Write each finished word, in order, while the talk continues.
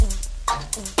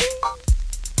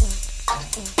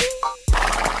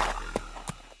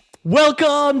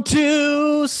Welcome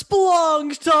to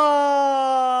Splunk Talk!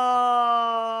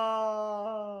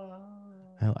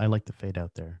 I like the fade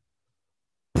out there.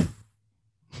 A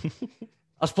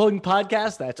Splunk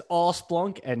podcast that's all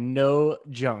Splunk and no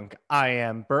junk. I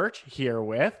am Bert here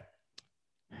with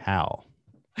Hal.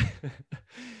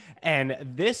 And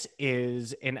this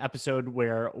is an episode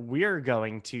where we're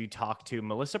going to talk to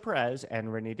Melissa Perez and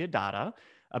Renita Dada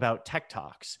about Tech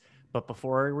Talks. But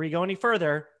before we go any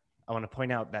further, I want to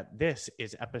point out that this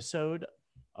is episode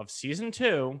of season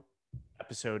 2,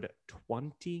 episode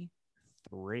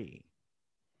 23.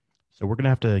 So we're going to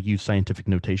have to use scientific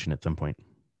notation at some point.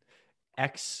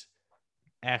 X,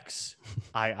 X,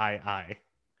 I.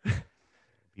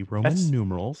 Be Roman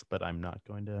numerals, but I'm not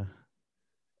going to.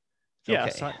 Yeah,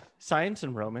 okay. Science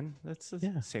and Roman. That's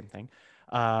the same thing.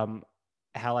 Hal,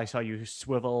 I saw you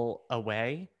swivel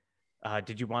away.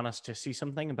 Did you want us to see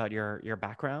something about your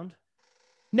background?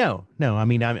 No. I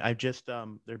mean, I've just there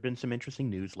have been some interesting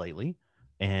news lately,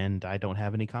 and I don't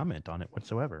have any comment on it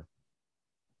whatsoever.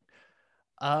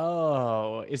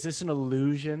 Oh, is this an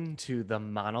allusion to the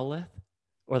monolith,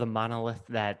 or the monolith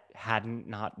that hadn't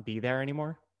not be there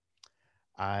anymore?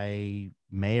 I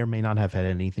may or may not have had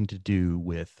anything to do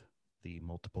with the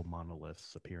multiple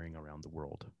monoliths appearing around the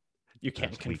world. You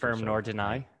can't confirm nor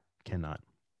deny. I cannot.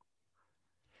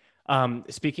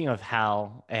 Speaking of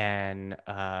Hal and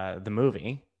the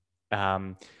movie,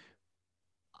 it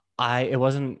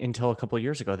wasn't until a couple of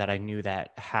years ago that I knew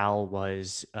that Hal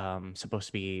was supposed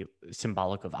to be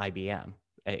symbolic of IBM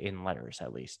in letters,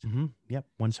 at least. Mm-hmm. Yep,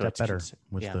 one step better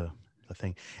was yeah. the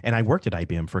thing. And I worked at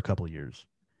IBM for a couple of years.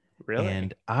 Really?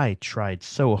 And I tried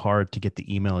so hard to get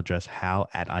the email address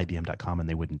hal@ibm.com, and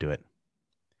they wouldn't do it.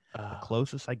 The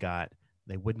closest I got,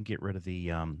 they wouldn't get rid of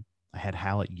the I had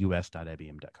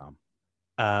hal@us.ibm.com.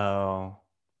 Oh.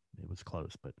 It was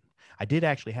close, but I did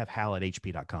actually have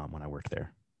hal@hp.com when I worked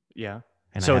there. Yeah.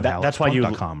 And so I have that's why you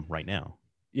 .com right now.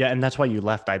 Yeah, and that's why you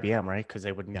left IBM, right? Because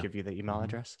they wouldn't give you the email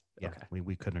address. Yeah, okay.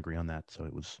 we couldn't agree on that, so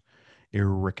it was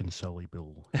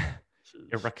irreconcilable.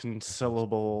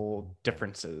 Irreconcilable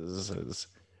differences.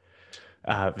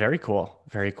 Very cool.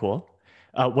 Very cool.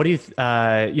 What do you,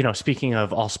 speaking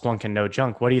of all Splunk and no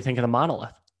junk, what do you think of the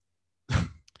monolith?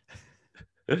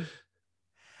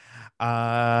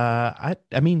 I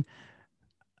mean,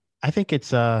 I think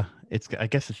it's I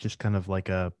guess it's just kind of like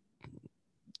a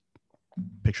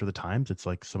picture of the times. It's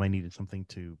like somebody needed something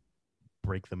to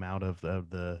break them out of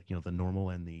the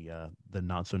normal and the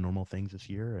not so normal things this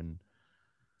year. And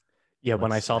yeah,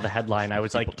 when I saw the headline, I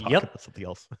was like, yep, something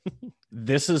else.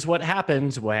 This is what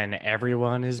happens when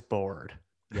everyone is bored.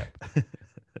 Yep.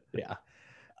 Yeah.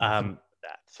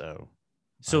 So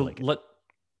like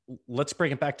let's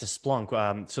bring it back to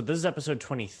Splunk. So this is episode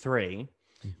 23.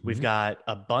 Mm-hmm. We've got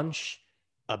a bunch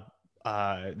of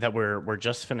that we're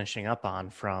just finishing up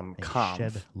on from Conf.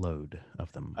 Shed load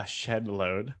of them. A shed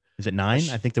load. Is it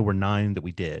 9? I think there were 9 that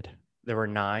we did. There were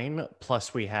 9,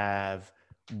 plus we have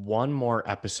one more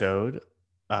episode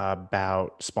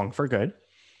about Splunk for Good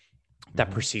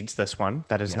that precedes this one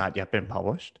that has not yet been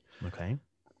published. Okay.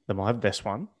 Then we'll have this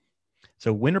one.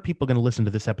 So when are people going to listen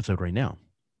to this episode right now?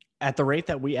 At the rate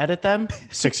that we edit them,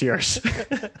 6 years.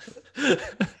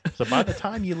 So by the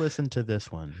time you listen to this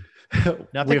one,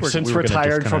 we have since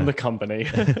retired from the company.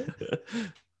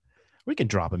 We can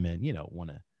drop them in,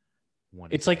 one.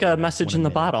 It's like a message in the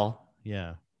bottle.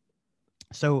 Yeah.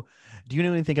 So do you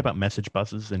know anything about message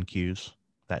buses and queues,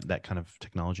 that kind of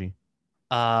technology?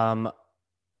 I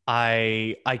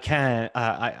can,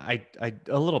 I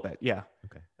a little bit. Yeah.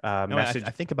 Okay.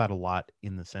 I think about a lot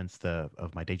in the sense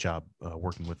of my day job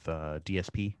working with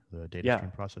DSP, the data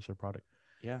stream processor product.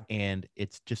 Yeah. And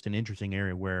it's just an interesting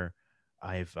area where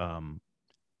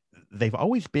they've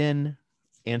always been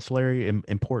ancillary,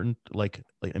 important,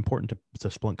 important to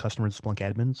Splunk customers, Splunk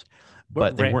admins,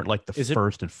 but they weren't like the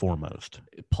first and foremost.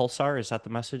 Pulsar, is that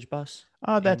the message bus?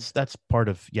 That's part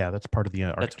of the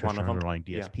architecture underlying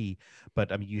DSP. Yeah.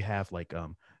 But I mean, you have like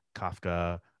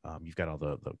Kafka, you've got all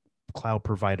the cloud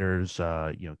providers,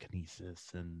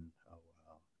 Kinesis and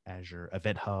Azure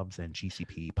Event Hubs and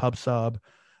GCP PubSub,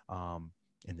 and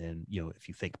then if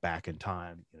you think back in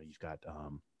time, you've got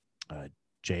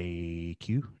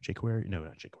jQuery, no,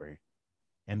 not jQuery,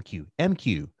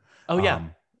 MQ. Oh yeah,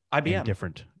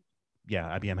 IBM.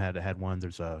 IBM had one.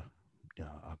 There's a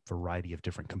variety of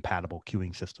different compatible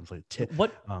queuing systems.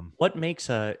 What makes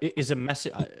is a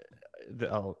message?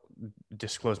 I'll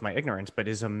disclose my ignorance, but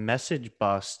is a message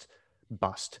bust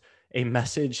a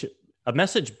message? A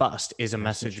message bust is a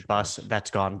message bus that's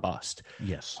gone bust.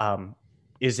 Yes.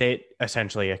 Is it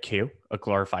essentially a queue, a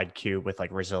glorified queue with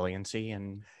like resiliency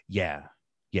and? Yeah.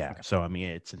 Okay. So I mean,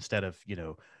 it's instead of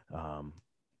um,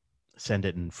 send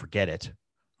it and forget it,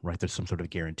 right? There's some sort of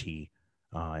guarantee,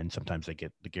 and sometimes they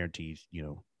get the guarantees,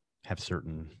 have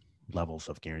certain levels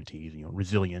of guarantees,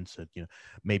 resilience.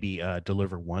 Maybe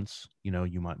deliver once.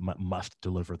 You must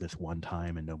deliver this one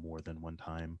time and no more than one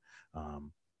time.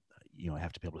 Um,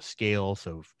 have to be able to scale.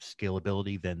 So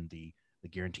scalability, then the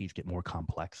guarantees get more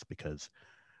complex because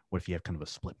what if you have kind of a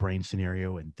split brain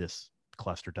scenario and this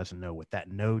cluster doesn't know what that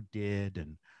node did,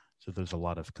 and so there's a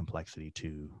lot of complexity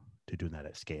to doing that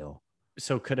at scale.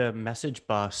 So could a message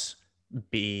bus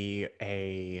be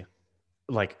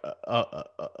like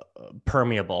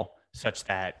permeable such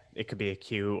that it could be a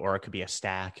queue or it could be a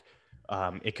stack?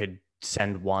 It could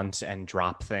send once and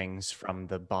drop things from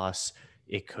the bus.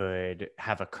 It could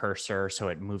have a cursor so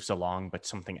it moves along, but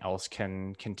something else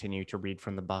can continue to read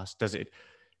from the bus.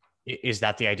 Is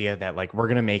that the idea that like we're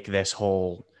going to make this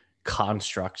whole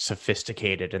construct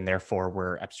sophisticated and therefore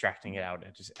we're abstracting it out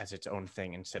as its own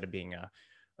thing instead of being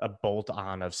a bolt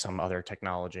on of some other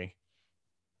technology?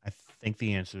 I think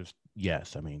the answer is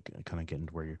yes. I mean, kind of getting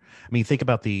to where you're. I mean, think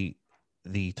about the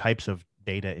types of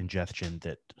data ingestion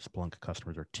that Splunk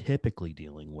customers are typically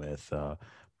dealing with: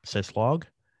 syslog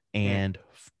and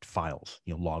files,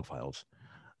 log files.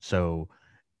 So,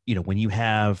 when you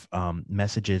have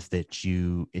messages that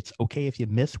it's okay if you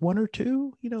miss one or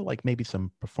two, like maybe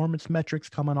some performance metrics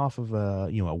coming off of a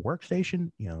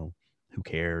workstation, who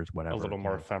cares, whatever. A little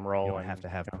more ephemeral. You don't have to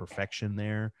have perfection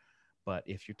there. But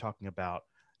if you're talking about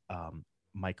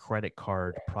my credit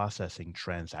card processing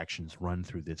transactions run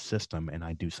through this system and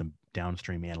I do some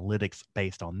downstream analytics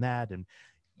based on that, and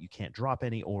you can't drop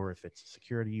any, or if it's a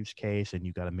security use case and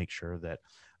you got to make sure that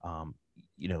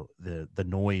the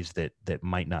noise that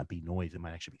might not be noise, it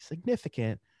might actually be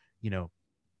significant,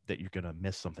 that you're going to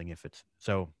miss something if it's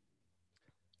so.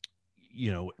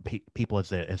 People as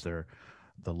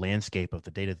the landscape of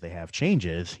the data that they have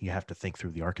changes, you have to think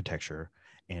through the architecture.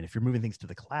 And if you're moving things to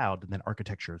the cloud, then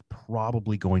architecture is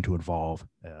probably going to involve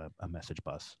a message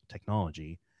bus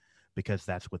technology, because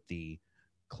that's what the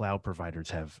cloud providers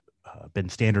have been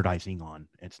standardizing on.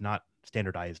 It's not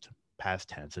standardized past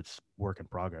tense; it's work in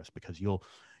progress, because you'll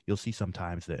see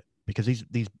sometimes that because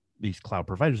these cloud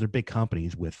providers are big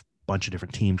companies with a bunch of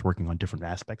different teams working on different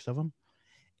aspects of them,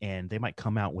 and they might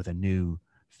come out with a new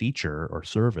feature or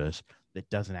service that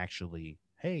doesn't actually,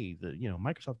 hey,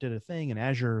 Microsoft did a thing and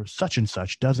Azure such and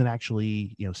such doesn't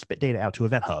actually, spit data out to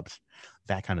event hubs.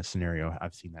 That kind of scenario,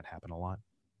 I've seen that happen a lot.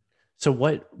 So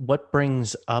what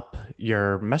brings up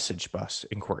your message bus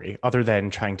inquiry other than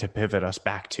trying to pivot us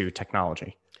back to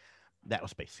technology? That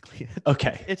was basically it.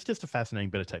 Okay. It's just a fascinating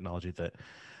bit of technology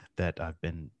that I've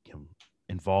been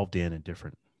involved in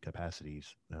different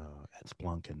capacities at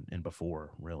Splunk and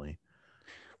before, really.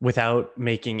 Without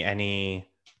making any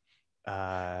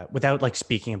without like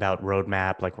speaking about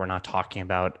roadmap, like we're not talking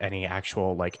about any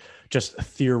actual, like just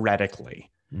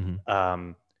theoretically,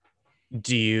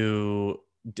 do you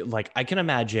like, I can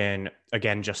imagine,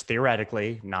 again, just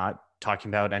theoretically, not talking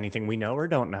about anything we know or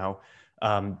don't know,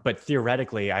 but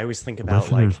theoretically, I always think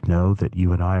about listeners know that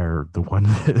you and I are the ones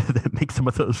that make some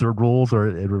of those rules or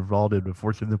involved in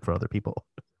enforcing them for other people.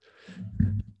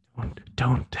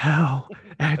 Don't tell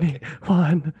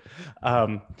anyone.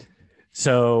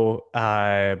 So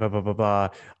I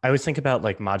always think about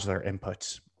like modular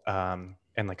inputs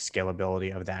and like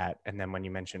scalability of that. And then when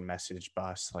you mentioned message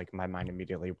bus, like my mind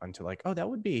immediately went to like, oh, that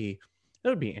would be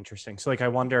interesting. So like I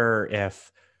wonder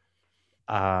if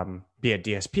be it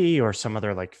DSP or some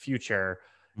other like future,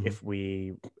 if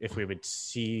we would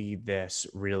see this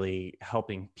really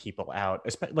helping people out,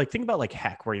 like think about like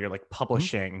Heck, where you're like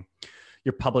publishing,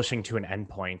 you're publishing to an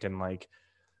endpoint, and like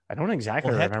I don't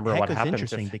exactly remember what happens.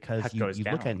 Interesting because you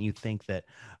look at it and you think that,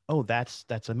 oh, that's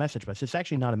a message bus. It's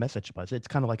actually not a message bus. It's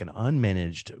kind of like an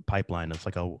unmanaged pipeline. It's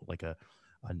like a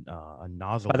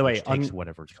nozzle. By the way, takes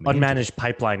whatever's coming. Unmanaged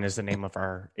pipeline is the name of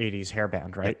our '80s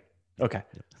hairband, right? Yep. Okay.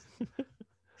 Yep.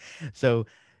 So,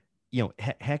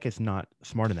 Heck is not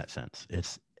smart in that sense.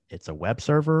 It's a web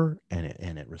server, and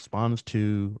it responds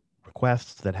to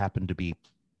requests that happen to be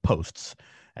posts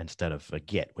instead of a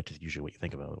GET, which is usually what you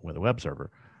think about with a web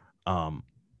server.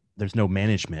 There's no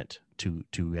management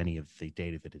to any of the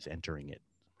data that is entering it.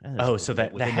 So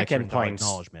that the Heck endpoint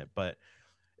acknowledgement, but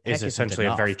is essentially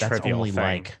a very trivial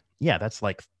thing. That's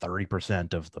like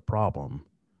 30% of the problem.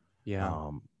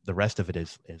 Yeah. The rest of it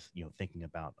is thinking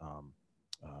about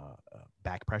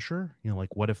back pressure.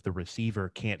 Like what if the receiver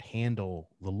can't handle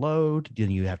the load?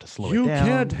 Then you have to slow it down.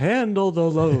 You can't handle the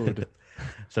load.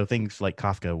 So things like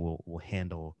Kafka will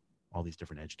handle all these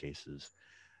different edge cases.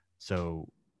 So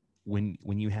when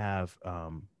you have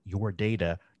your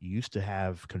data, you used to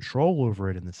have control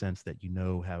over it in the sense that you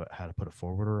know how to put a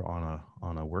forwarder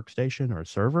on a workstation or a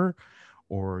server,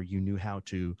 or you knew how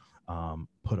to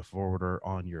put a forwarder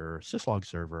on your syslog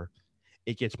server.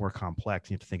 It gets more complex.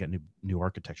 You have to think of new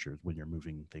architectures when you're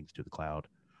moving things to the cloud,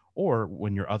 or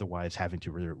when you're otherwise having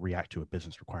to react to a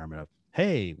business requirement of,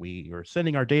 hey, we are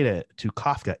sending our data to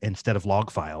Kafka instead of log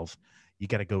files. You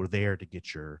got to go there to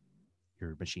get your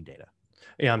machine data.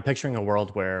 Yeah, I'm picturing a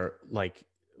world where, like,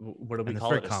 what do we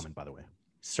call it? Very common, by the way.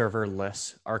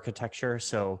 Serverless architecture.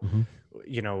 So, Mhm.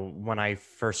 you know, when I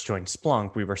first joined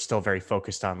Splunk, we were still very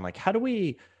focused on like, how do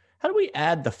we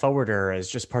add the forwarder as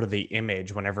just part of the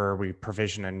image whenever we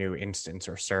provision a new instance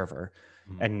or server?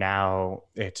 Mhm. And now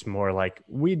it's more like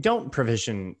we don't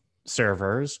provision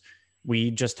servers,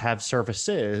 we just have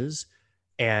services,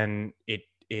 and it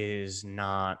is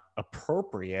not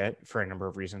appropriate for a number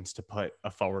of reasons to put a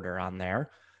forwarder on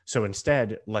there. So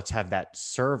instead, let's have that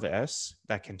service,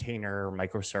 that container,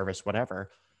 microservice, whatever,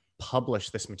 publish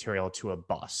this material to a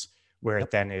bus where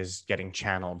it then is getting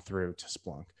channeled through to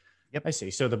Splunk. Yep. I see.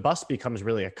 So the bus becomes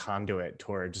really a conduit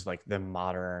towards like the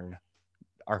modern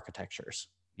architectures.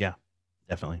 Yeah,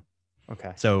 definitely.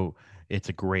 Okay. So it's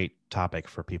a great topic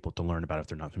for people to learn about if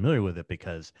they're not familiar with it,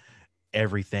 because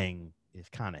everything is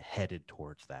kind of headed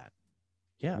towards that.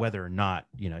 Yeah. Whether or not,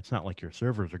 it's not like your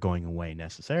servers are going away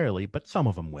necessarily, but some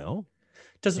of them will.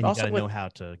 Does it And you also got to know how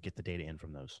to get the data in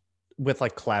from those. with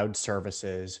like cloud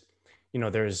services,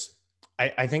 there's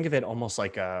I think of it almost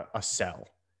like a cell,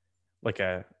 like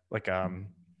an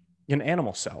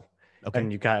animal cell. Okay.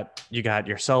 And you got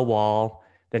your cell wall,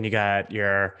 then you got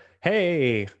your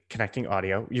connecting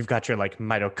audio. You've got your like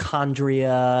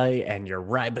mitochondria and your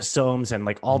ribosomes and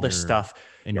like all this stuff.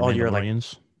 And your all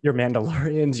Mandalorians. Your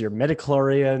Mandalorians, your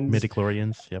midichlorians.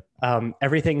 Midichlorians, yep.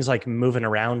 Everything's like moving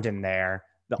around in there.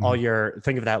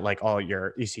 Think of that like all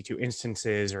your EC2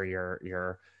 instances or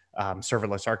your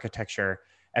serverless architecture,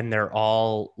 and they're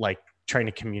all like trying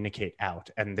to communicate out,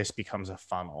 and this becomes a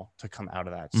funnel to come out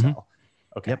of that cell.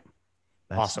 Okay. Yep.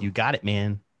 Awesome. You got it,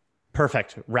 man.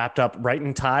 Perfect. Wrapped up right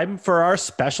in time for our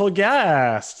special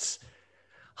guests.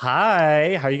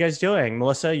 Hi, how are you guys doing?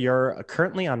 Melissa, you're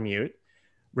currently on mute.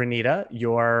 Renita,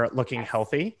 you're looking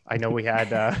healthy. I know we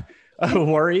had a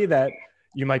worry that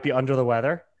you might be under the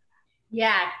weather.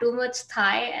 Yeah, too much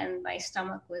Thai, and my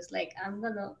stomach was like, I'm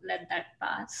going to let that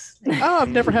pass. Oh, I've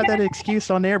never had that excuse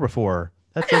on air before.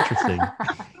 That's interesting.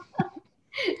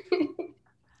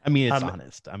 I mean, it's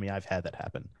honest. I mean, I've had that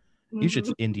happen. Usually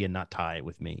it's Indian, not Thai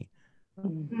with me.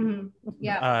 Mm-hmm.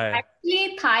 Yeah.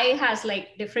 Actually, Thai has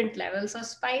like different levels of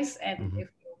spice, and if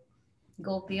you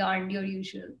go beyond your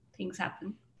usual, things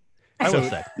happen. I will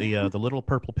say the little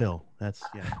purple pill. That's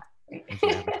there's an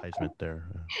advertisement there.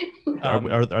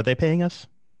 Are they paying us?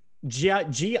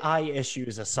 GI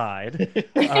issues aside,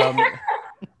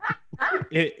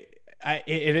 it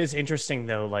is interesting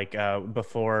though. Like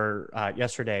before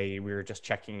yesterday, we were just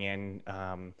checking in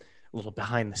a little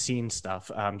behind the scenes stuff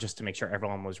just to make sure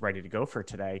everyone was ready to go for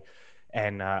today.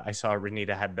 And I saw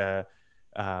Renita had the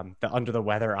under the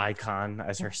weather icon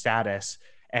as her status.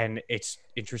 And it's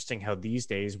interesting how these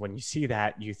days when you see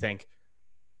that, you think,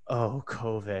 oh,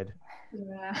 COVID.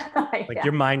 Yeah.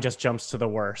 Your mind just jumps to the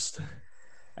worst.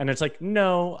 And it's like,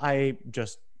 no, I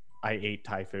ate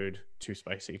Thai food, too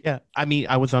spicy. Yeah. I mean,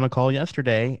 I was on a call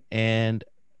yesterday and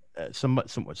someone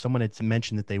had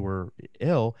mentioned that they were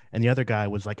ill. And the other guy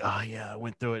was like, oh, yeah, I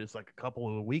went through it. It's like a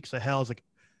couple of weeks of hell. I was like,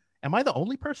 am I the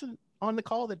only person on the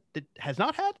call that has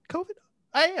not had COVID?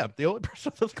 I am the only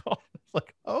person on this call. It's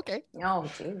like, oh, okay. Oh,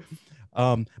 geez.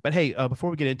 But hey, before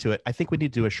we get into it, I think we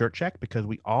need to do a shirt check because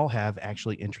we all have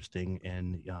actually interesting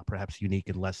and perhaps unique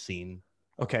and less seen.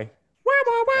 Okay.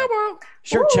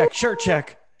 Shirt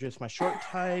check. Just my short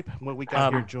type. What we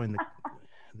got here, join the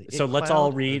so let's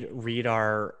all read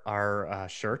our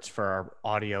shirts for our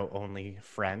audio only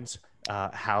friends.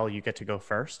 Hal, you get to go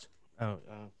first. Oh,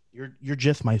 you're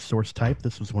just my source type.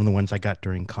 This was one of the ones I got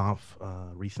during Conf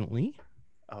recently.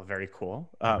 Oh, very cool.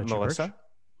 Melissa?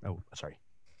 Oh, sorry.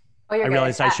 Oh, I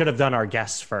realized I should have done our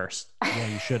guests first. Yeah,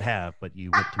 you should have, but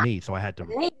you went to me, so I had to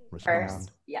respond.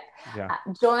 First. Yeah.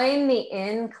 Join the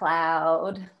in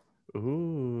cloud.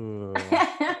 Ooh.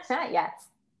 Yes.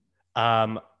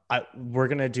 We're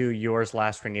gonna do yours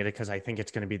last, Renita, because I think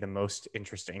it's gonna be the most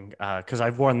interesting. Because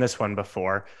I've worn this one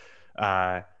before.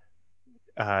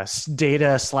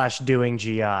 Data/doing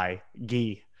GI.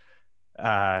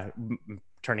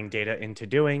 Turning data into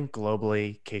doing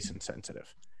globally case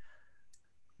insensitive.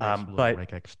 But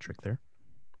regex trick there.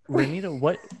 Renita,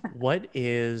 what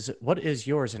is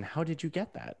yours and how did you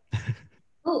get that?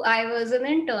 Oh, I was an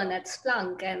intern at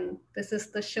Splunk, and this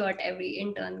is the shirt every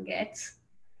intern gets.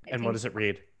 And what does it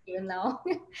read? Even now,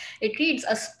 it reads,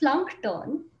 a Splunk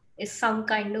tone is some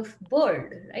kind of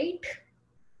bird, right?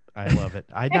 I love it.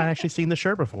 I'd not actually seen the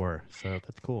shirt before, so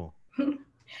that's cool.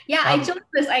 Yeah, I chose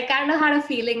this. I kind of had a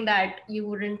feeling that you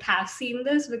wouldn't have seen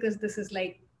this because this is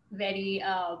like very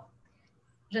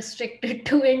restricted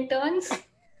to interns.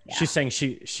 Yeah. She's saying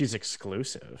she's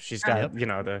exclusive. She's got,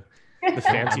 the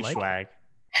fancy swag.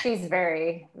 She's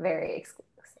very, very exclusive.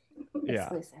 Yeah.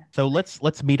 So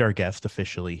let's meet our guest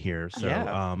officially here. So,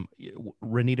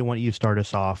 Renita, why don't you start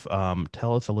us off?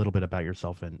 Tell us a little bit about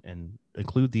yourself and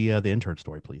include the intern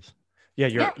story, please.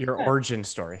 Yeah, your origin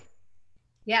story.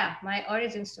 Yeah, my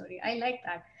origin story. I like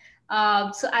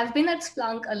that. So I've been at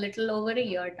Splunk a little over a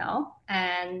year now,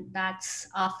 and that's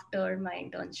after my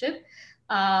internship.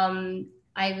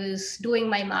 I was doing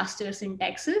my master's in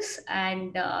Texas,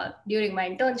 and during my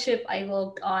internship, I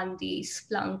worked on the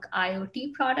Splunk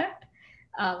IoT product,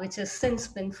 which has since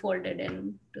been folded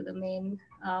into the main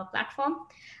platform.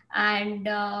 And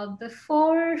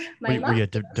before my were you a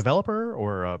developer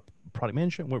or a product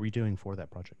management? What were you doing for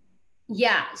that project?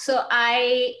 Yeah, so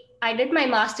I did my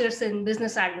master's in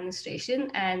business administration,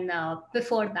 and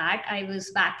before that, I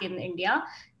was back in India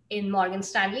in Morgan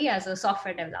Stanley as a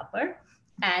software developer.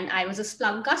 And I was a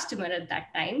Splunk customer at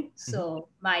that time. So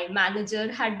my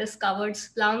manager had discovered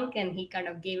Splunk, and he kind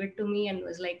of gave it to me and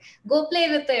was like, go play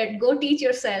with it, go teach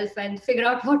yourself and figure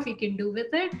out what we can do with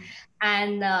it.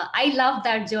 And I love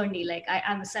that journey. Like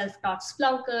I'm a self-taught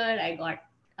Splunker. I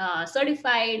got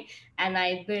certified, and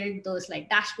I built those like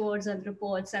dashboards and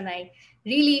reports. And I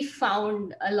really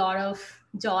found a lot of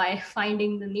joy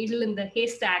finding the needle in the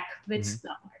haystack with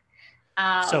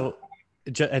Splunk.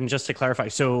 And just to clarify,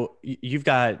 so you've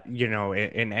got,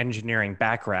 an engineering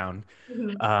background,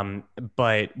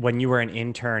 but when you were an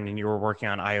intern and you were working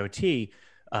on IoT,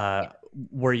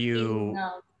 were you,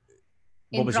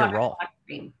 what was your role?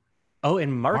 Marketing. Oh,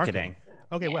 in marketing.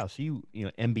 Okay, wow. So you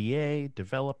MBA,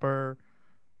 developer,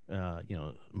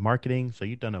 marketing. So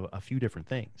you've done a few different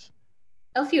things.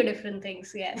 A few different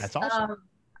things, yes. That's awesome.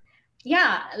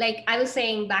 Yeah, like I was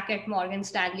saying back at Morgan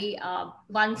Stanley,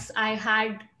 once I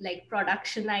had like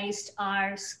productionized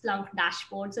our Splunk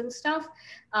dashboards and stuff,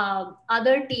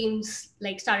 other teams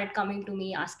like started coming to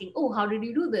me asking, oh, how did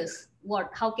you do this?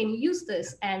 How can you use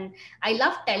this? And I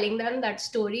love telling them that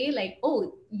story, like,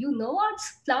 oh, you know what?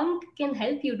 Splunk can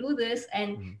help you do this,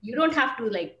 and you don't have to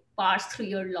like parse through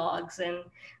your logs and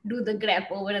do the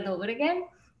grep over and over again.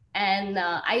 And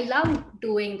I love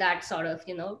doing that sort of,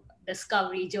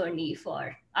 discovery journey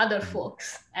for other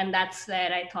folks. And that's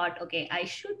where I thought, okay, I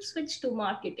should switch to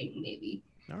marketing maybe.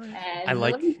 All right. And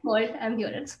I'm here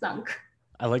at Splunk.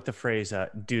 I like the phrase,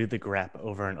 do the grep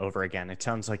over and over again. It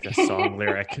sounds like a song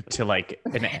lyric to like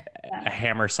a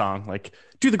Hammer song, like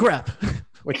do the grep,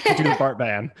 like do the Bart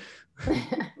band.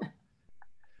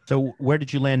 So where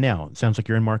did you land now? It sounds like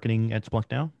you're in marketing at Splunk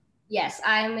now? Yes,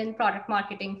 I'm in product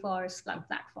marketing for Splunk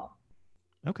platform.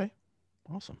 Okay,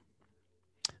 awesome.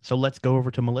 So let's go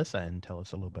over to Melissa and tell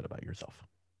us a little bit about yourself.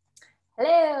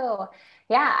 Hello.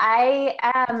 Yeah,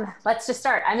 let's just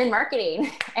start. I'm in marketing,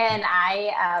 and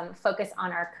I focus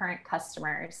on our current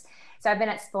customers. So I've been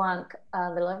at Splunk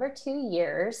a little over 2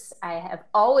 years. I have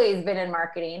always been in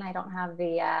marketing. I don't have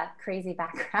the crazy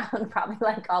background, probably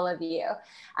like all of you,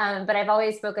 but I've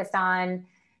always focused on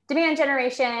demand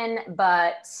generation,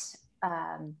 but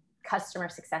customer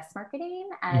success marketing,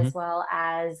 as well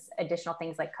as additional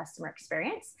things like customer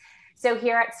experience. So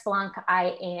here at Splunk,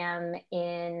 I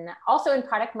am also in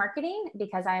product marketing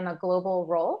because I am a global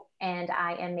role, and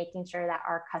I am making sure that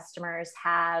our customers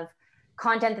have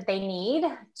content that they need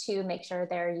to make sure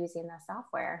they're using the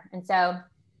software. And so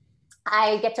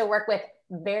I get to work with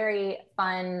very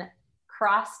fun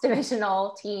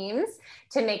cross-divisional teams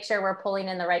to make sure we're pulling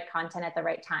in the right content at the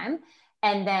right time.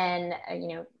 And then,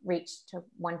 reach to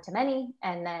one-to-many,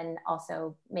 and then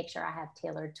also make sure I have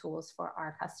tailored tools for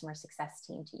our customer success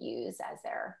team to use as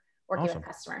they're working with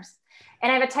customers.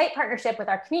 And I have a tight partnership with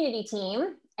our community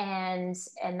team, and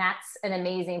that's an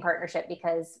amazing partnership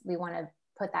because we want to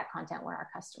put that content where our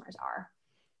customers are.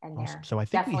 And awesome. So I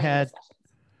think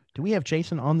do we have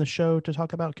Jason on the show to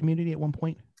talk about community at one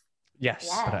point? Yes.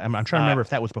 But I'm trying to remember if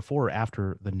that was before or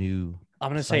after the new. I'm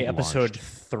going to say episode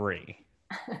 3.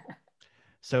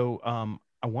 So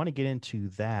I want to get into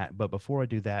that, but before I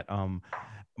do that,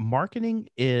 marketing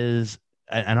is,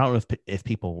 and I don't know if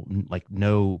people like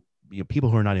know people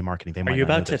who are not in marketing, they Are might you not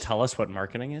know about to this. tell us what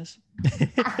marketing is?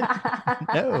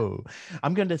 No,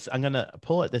 I'm gonna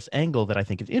pull at this angle that I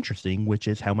think is interesting, which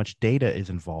is how much data is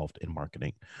involved in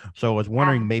marketing. So I was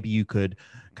wondering, maybe you could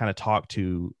kind of talk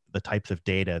to the types of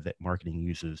data that marketing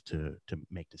uses to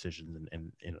make decisions,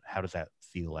 and how does that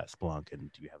feel at Splunk,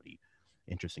 and do you have any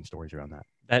interesting stories around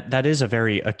that? That is a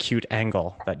very acute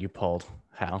angle that you pulled,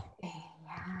 Hal. Yeah.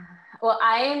 Well,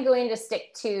 I am going to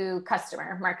stick to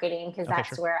customer marketing because Okay,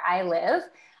 that's sure. where I live.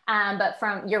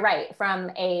 But you're right,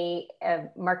 from a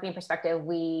marketing perspective,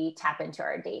 we tap into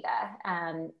our data.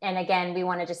 And again, we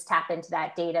want to just tap into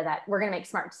that data that we're going to make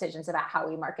smart decisions about how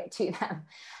we market to them.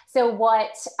 So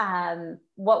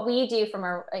what we do from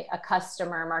a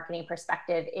customer marketing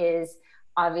perspective is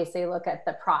obviously look at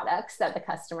the products that the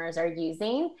customers are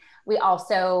using. We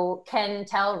also can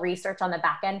tell research on the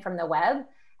back end from the web.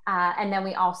 And then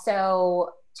we also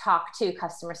talk to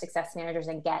customer success managers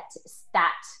and get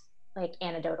that like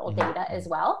anecdotal data as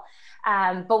well.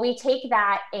 But we take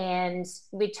that and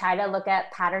we try to look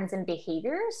at patterns and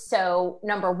behaviors. So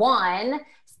number one,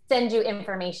 send you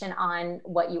information on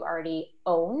what you already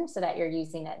own so that you're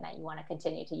using it and that you want to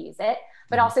continue to use it,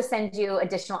 but also send you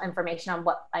additional information on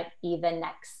what might be the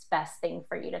next best thing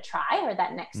for you to try or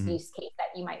that next use case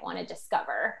that you might want to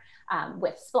discover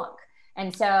with Splunk.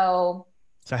 And so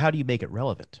how do you make it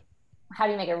relevant? How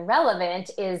do you make it relevant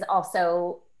is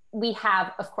also, we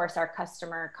have, of course, our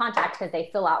customer contact because they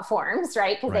fill out forms,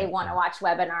 right? Because they want to watch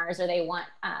webinars or they want,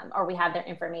 or we have their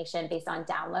information based on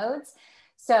downloads.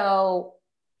 So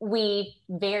we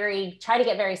try to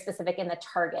get very specific in the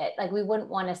target. Like we wouldn't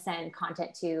want to send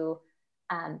content to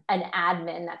an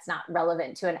admin that's not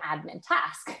relevant to an admin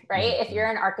task, right? If you're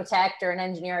an architect or an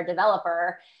engineer or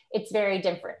developer, it's very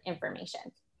different information.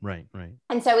 Right.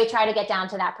 And so we try to get down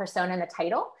to that persona in the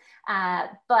title.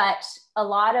 But a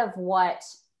lot of what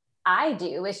I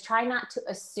do is try not to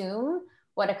assume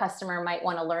what a customer might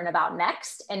want to learn about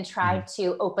next and try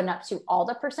to open up to all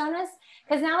the personas.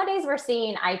 Because nowadays we're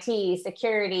seeing IT,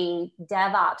 security,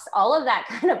 DevOps, all of that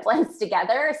kind of blends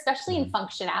together, especially in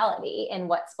functionality and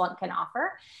what Splunk can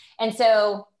offer. And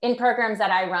so in programs that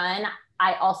I run,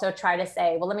 I also try to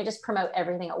say, well, let me just promote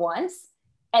everything at once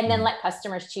and then let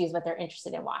customers choose what they're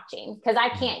interested in watching. Because I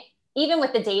can't, even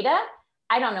with the data,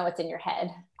 I don't know what's in your head.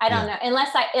 I don't know,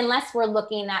 unless we're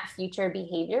looking at future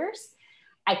behaviors,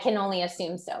 I can only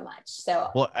assume so much.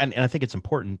 So, well, and I think it's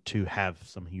important to have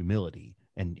some humility.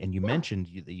 And you mentioned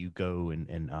that you go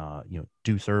and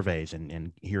do surveys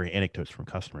and hear anecdotes from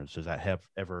customers. Does that have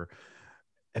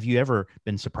you ever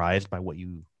been surprised by what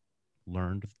you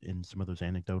learned in some of those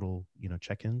anecdotal,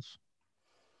 check-ins?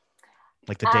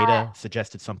 Like the data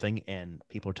suggested something and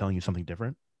people are telling you something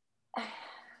different?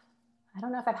 I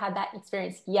don't know if I've had that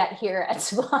experience yet here at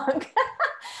Splunk.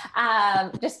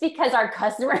 Just because our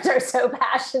customers are so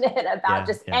passionate about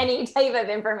any type of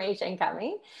information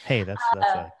coming. Hey, that's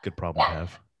a good problem to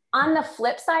have. On the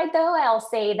flip side, though, I'll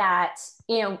say that,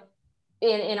 in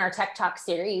our Tech Talk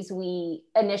series, we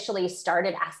initially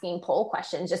started asking poll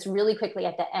questions just really quickly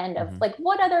at the end of like,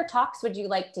 what other talks would you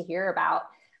like to hear about?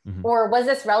 Or was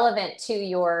this relevant to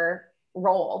your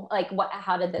role? Like,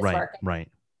 how did this work? Right.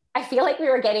 I feel like we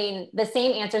were getting the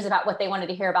same answers about what they wanted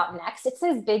to hear about next. It's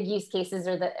those big use cases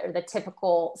or the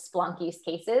typical Splunk use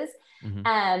cases.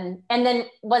 And then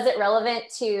was it relevant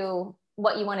to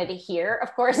what you wanted to hear?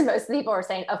 Of course, most people were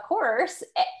saying, of course,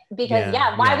 because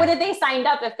why would they signed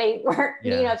up if they weren't,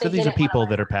 if so they these are people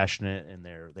that are passionate and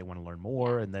they want to learn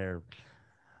more and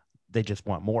they just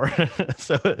want more.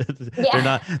 So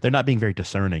they're not being very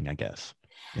discerning, I guess,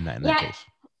 in that case.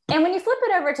 And when you flip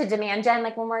it over to demand gen,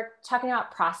 like when we're talking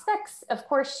about prospects, of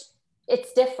course,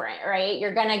 it's different, right?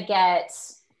 You're going to get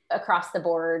across the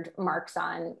board marks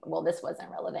on, well, this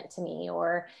wasn't relevant to me,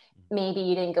 or maybe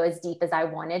you didn't go as deep as I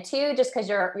wanted to, just because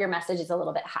your message is a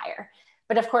little bit higher.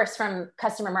 But of course, from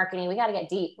customer marketing, we got to get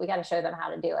deep. We got to show them how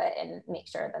to do it and make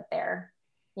sure that they're,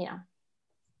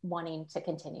 wanting to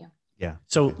continue. Yeah.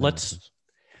 So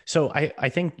I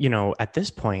think, at this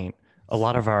point, a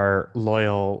lot of our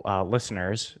loyal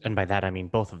listeners, and by that I mean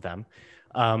both of them,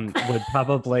 would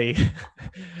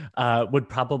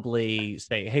probably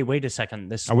say, "Hey, wait a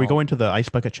second! Are we going to the ice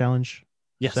bucket challenge?"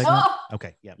 Yes.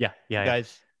 Okay. Yeah. Yeah. You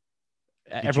guys,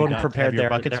 everyone prepared their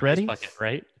buckets ready? Bucket,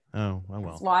 right? Oh,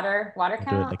 well. It's water count.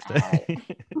 Do it next day.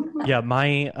 Yeah,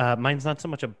 mine's not so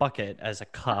much a bucket as a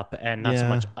cup, and not so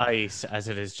much ice as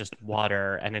it is just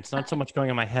water, and it's not so much going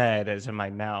in my head as in my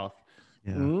mouth.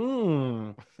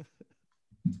 Yeah.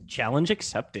 Challenge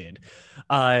accepted.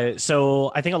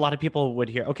 So I think a lot of people would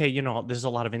hear, okay, this is a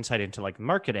lot of insight into like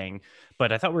marketing,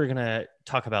 but I thought we were going to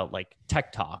talk about like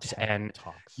tech talks.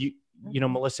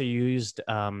 Melissa, you used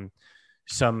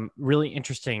some really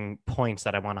interesting points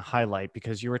that I want to highlight,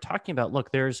 because you were talking about,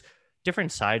 look, there's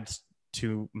different sides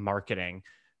to marketing.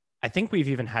 I think we've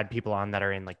even had people on that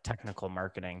are in like technical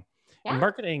marketing. Yeah. And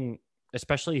marketing,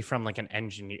 especially from like an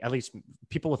engineer, at least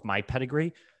people with my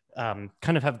pedigree, kind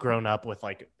of have grown up with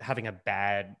like having a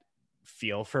bad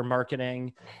feel for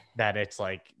marketing, that it's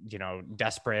like,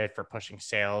 desperate for pushing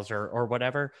sales or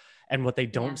whatever. And what they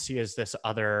don't see is these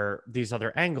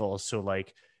other angles. So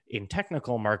like in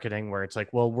technical marketing, where it's like,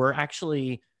 well, we're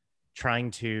actually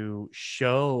trying to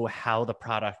show how the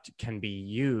product can be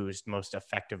used most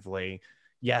effectively.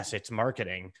 Yes, it's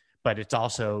marketing, but it's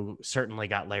also certainly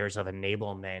got layers of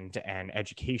enablement and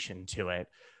education to it.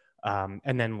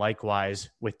 And then likewise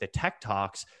with the Tech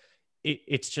Talks,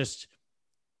 it's just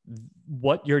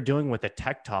what you're doing with the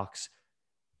Tech Talks.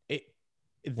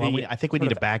 I think we need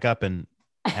to back up and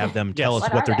have them tell us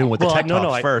What what they're doing with the Tech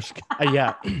Talks first.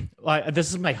 Yeah.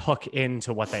 This is my hook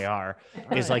into what they are.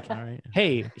 Is like,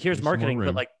 hey, here's marketing,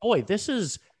 but like, boy, this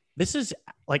is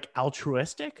like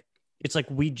altruistic. It's like,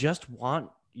 we just want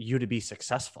you to be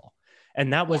successful.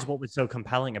 And that was what was so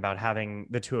compelling about having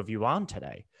the two of you on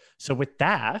today. So with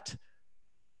that,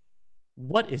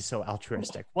 what is so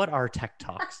altruistic? What are Tech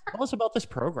Talks? Tell us about this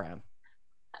program.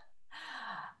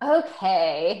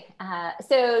 Okay.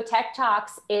 So Tech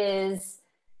Talks is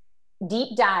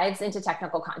deep dives into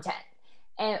technical content.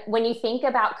 And when you think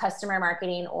about customer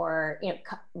marketing or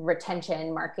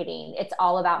retention marketing, it's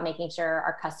all about making sure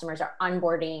our customers are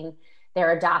onboarding,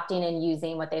 they're adopting and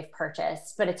using what they've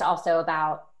purchased, but it's also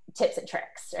about tips and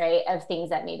tricks, right, of things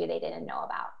that maybe they didn't know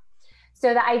about.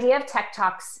 So the idea of Tech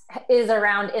Talks is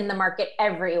around in the market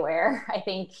everywhere. I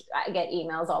think I get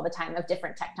emails all the time of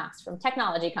different Tech Talks from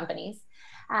technology companies.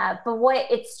 But what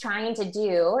it's trying to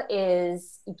do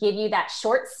is give you that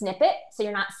short snippet, so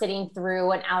you're not sitting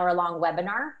through an hour-long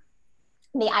webinar.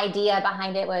 The idea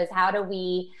behind it was, how do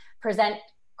we present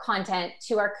content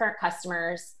to our current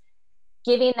customers,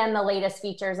 giving them the latest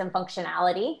features and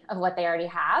functionality of what they already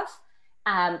have.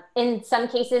 In some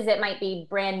cases, it might be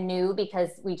brand new because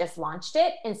we just launched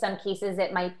it. In some cases,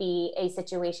 it might be a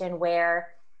situation where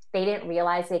they didn't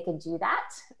realize they could do that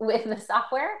with the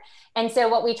software. And so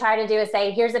what we try to do is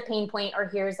say, here's a pain point or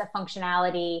here's a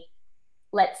functionality.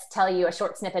 Let's tell you a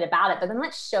short snippet about it, but then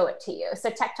let's show it to you. So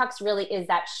Tech Talks really is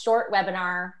that short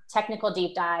webinar, technical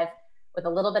deep dive with a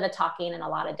little bit of talking and a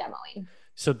lot of demoing.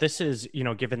 So this is,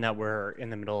 given that we're in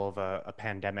the middle of a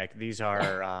pandemic, these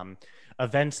are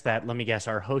events that, let me guess,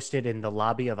 are hosted in the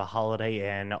lobby of a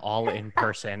Holiday Inn, all in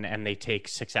person, and they take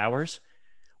 6 hours.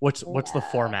 What's the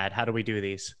format? How do we do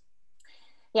these?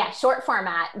 Yeah, short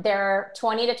format. They're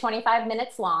 20 to 25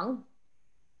 minutes long,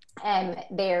 and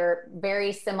they're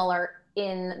very similar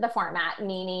in the format,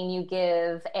 meaning you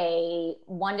give a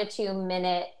 1 to 2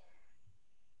 minute,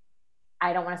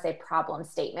 I don't want to say problem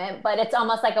statement, but it's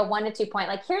almost like a 1 to 2 point,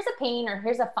 like here's a pain or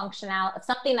here's a functional,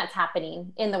 something that's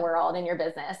happening in the world, in your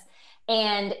business.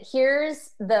 And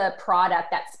here's the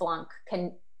product that Splunk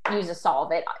can use to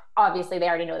solve it. Obviously they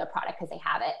already know the product because they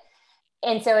have it.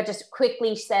 And so it just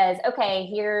quickly says, okay,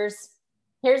 here's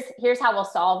how we'll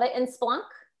solve it in Splunk.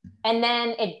 And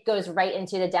then it goes right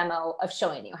into the demo of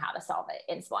showing you how to solve it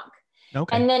in Splunk.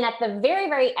 Okay. And then at the very,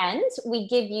 very end, we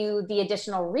give you the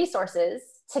additional resources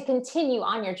to continue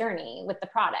on your journey with the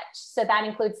product. So that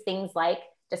includes things like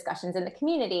discussions in the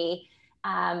community,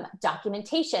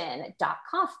 documentation,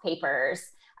 .conf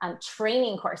papers,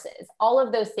 training courses. All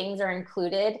of those things are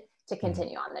included to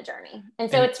continue on the journey. And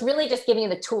so it's really just giving you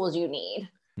the tools you need.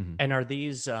 And are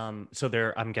these,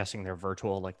 so I'm guessing they're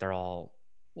virtual, like they're all,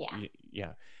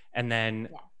 yeah. And then,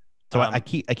 so I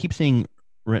keep seeing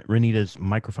Renita's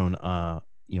microphone,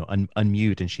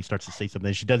 unmute, and she starts to say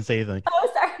something. She doesn't say anything.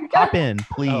 Oh, sorry. Hop in,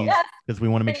 please, because we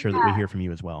want to make sure that we hear from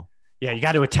you as well. Yeah, you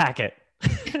got to attack it.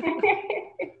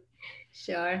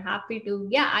 Sure, happy to.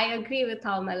 Yeah, I agree with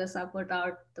how Melissa put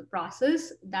out the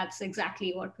process. That's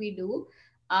exactly what we do.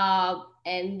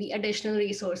 And the additional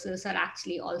resources are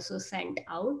actually also sent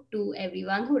out to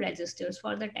everyone who registers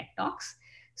for the Tech Talks.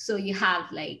 So you have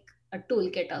like a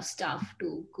toolkit of stuff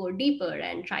to go deeper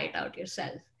and try it out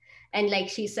yourself. And like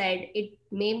she said, it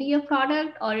may be a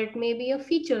product or it may be a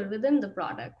feature within the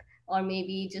product, or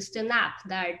maybe just an app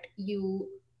that you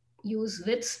use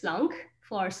with Splunk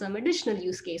for some additional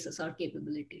use cases or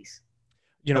capabilities.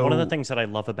 One of the things that I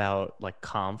love about like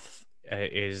Conf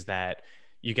is that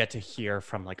you get to hear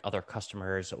from like other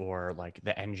customers or like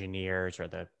the engineers or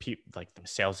the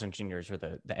sales engineers or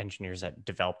the engineers that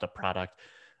developed the product.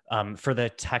 For the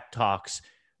Tech Talks,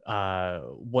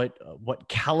 what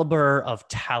caliber of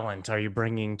talent are you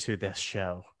bringing to this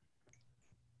show?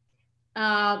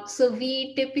 So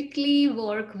we typically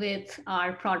work with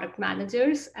our product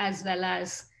managers as well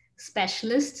as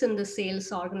specialists in the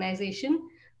sales organization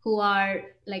who are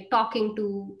like talking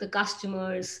to the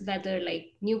customers, whether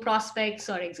like new prospects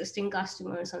or existing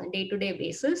customers on a day-to-day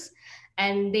basis.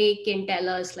 And they can tell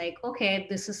us like, okay,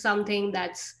 this is something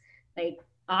that's like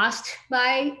asked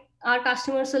by our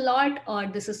customers a lot, or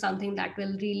this is something that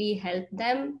will really help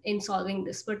them in solving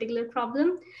this particular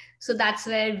problem. So that's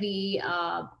where we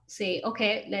say,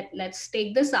 okay, let's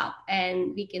take this up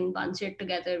and we can bunch it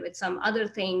together with some other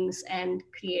things and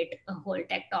create a whole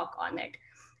tech talk on it.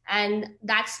 And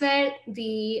that's where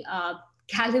the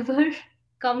caliber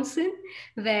comes in,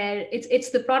 where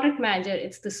it's the product manager,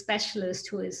 it's the specialist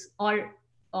who is, or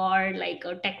like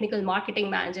a technical marketing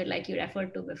manager, like you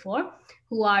referred to before,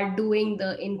 who are doing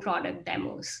the in-product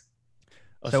demos.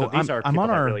 Oh, so these are people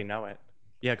that really know it.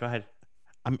 Yeah, go ahead.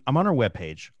 I'm on our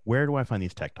webpage. Where do I find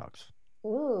these tech talks?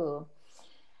 Ooh,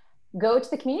 go to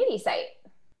the community site.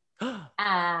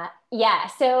 Yeah,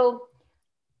 so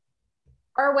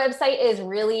our website is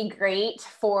really great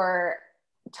for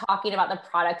talking about the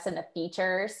products and the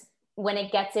features. When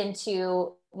it gets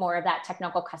into more of that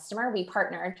technical customer, we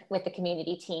partnered with the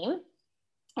community team.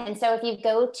 And so if you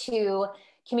go to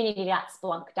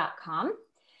community.splunk.com,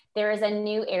 there is a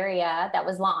new area that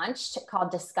was launched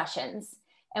called discussions.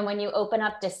 And when you open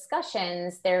up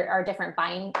discussions, there are different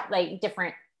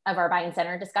of our buying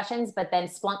center discussions, but then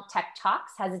Splunk Tech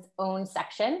Talks has its own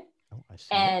section. Oh, I see.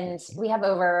 And we have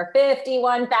over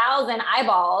 51,000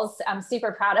 eyeballs. I'm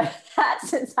super proud of that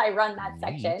since I run that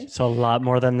section. So a lot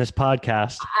more than this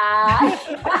podcast.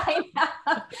 I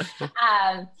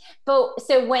know. But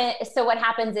so what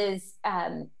happens is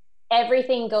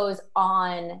everything goes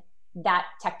on that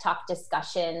Tech Talk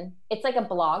discussion. It's like a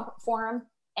blog forum.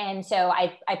 And so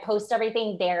I post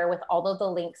everything there with all of the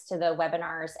links to the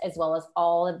webinars, as well as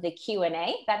all of the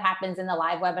Q&A that happens in the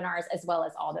live webinars, as well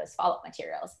as all those follow-up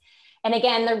materials. And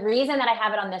again, the reason that I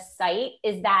have it on this site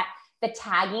is that the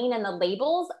tagging and the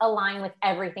labels align with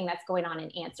everything that's going on in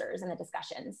answers and the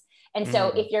discussions. And so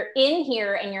if you're in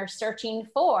here and you're searching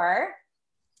for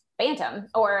Phantom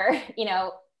or,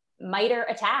 MITRE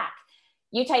ATT&CK,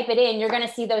 you type it in, you're going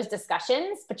to see those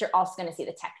discussions, but you're also going to see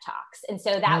the tech talks. And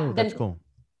so that's cool.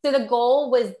 So the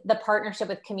goal was the partnership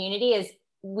with community is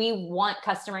we want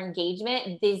customer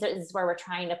engagement. This is where we're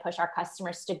trying to push our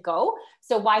customers to go.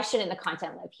 So why shouldn't the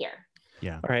content live here?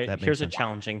 Yeah. All right. Here's a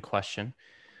challenging question.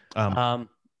 What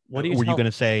were you going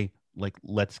to say? Like,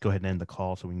 let's go ahead and end the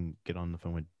call so we can get on the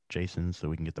phone with Jason so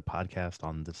we can get the podcast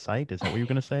on the site. Is that what you were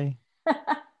going to say?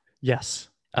 Yes,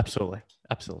 absolutely.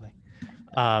 Absolutely.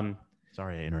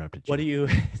 Sorry, I interrupted you. What do you,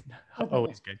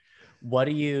 always good. What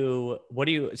do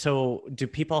you, so do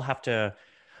people have to,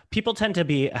 people tend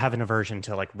to have an aversion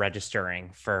to like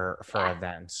registering for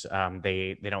events.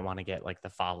 They don't want to get like the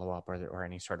follow-up or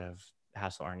any sort of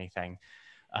hassle or anything.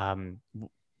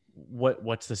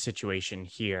 What's the situation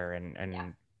here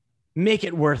and make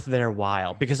it worth their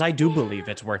while? Because I do believe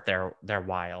it's worth their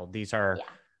while. These are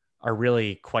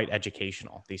really quite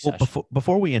educational, these sessions.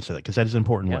 Before we answer that, because that is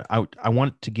important, I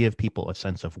want to give people a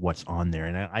sense of what's on there.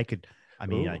 And I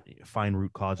find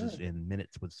root causes in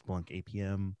minutes with Splunk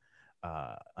APM,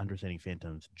 understanding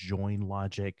phantoms, join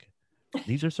logic.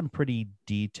 These are some pretty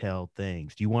detailed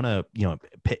things. Do you want to,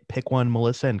 pick one,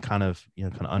 Melissa, and kind of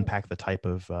unpack the type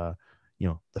of,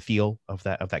 the feel of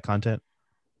that content?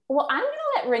 Well, I'm going to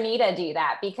let Renita do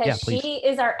that because she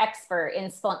is our expert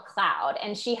in Splunk Cloud,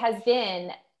 and she has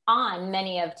been on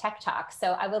many of Tech Talks.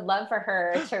 So I would love for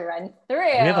her to run through.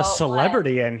 We have a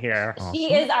celebrity in here.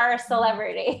 She is our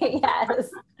celebrity. Yes.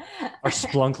 Our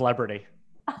Splunk celebrity.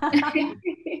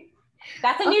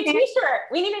 That's a new t-shirt.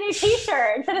 We need a new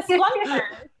t-shirt for the Splunk.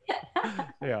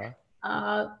 Yeah.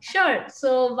 Sure.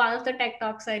 So one of the Tech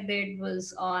Talks I did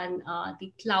was on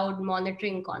the Cloud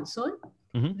Monitoring Console,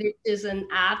 which is an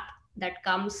app that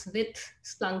comes with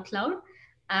Splunk Cloud.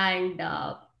 And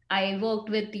I worked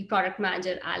with the product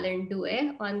manager, Alan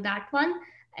Due, on that one.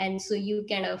 And so you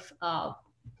kind of,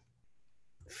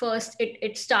 first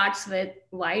it starts with,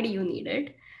 why do you need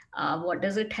it? What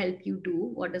does it help you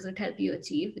do? What does it help you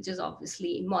achieve? Which is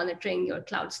obviously monitoring your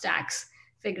cloud stacks,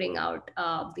 figuring out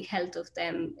the health of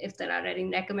them, if there are any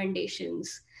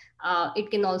recommendations.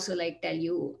 It can also like tell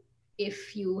you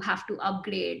if you have to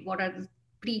upgrade, what are the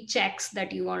pre-checks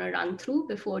that you want to run through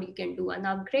before you can do an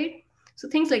upgrade. So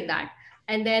things like that.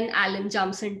 And then Alan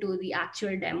jumps into the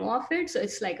actual demo of it. So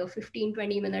it's like a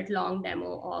 15-20 minute long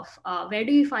demo of where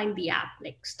do you find the app?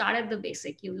 Like start at the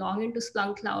basic. You log into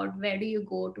Splunk Cloud. Where do you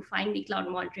go to find the Cloud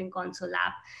Monitoring Console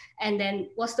app? And then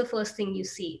what's the first thing you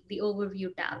see? The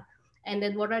overview tab. And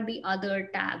then what are the other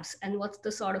tabs, and what's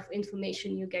the sort of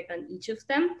information you get on each of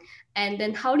them? And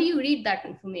then how do you read that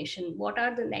information? What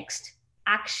are the next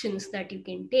actions that you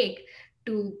can take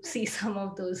to see some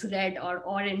of those red or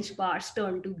orange bars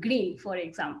turn to green, for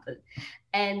example?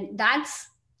 And that's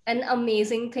an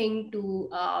amazing thing to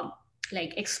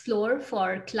like explore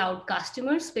for cloud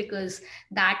customers, because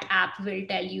that app will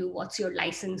tell you what's your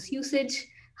license usage,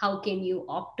 how can you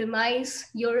optimize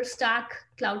your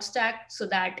cloud stack, so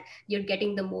that you're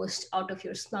getting the most out of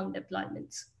your Splunk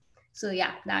deployments. So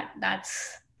yeah,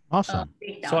 that's Awesome.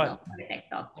 So of Tech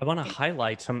Talk. I want to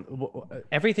highlight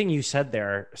everything you said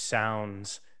there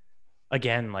sounds,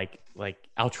 again, like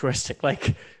altruistic.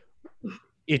 Like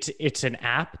it's an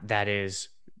app that is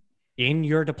in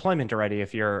your deployment already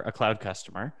if you're a cloud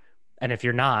customer, and if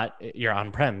you're not, you're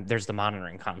on-prem, there's the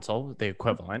monitoring console, the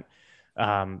equivalent.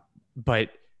 But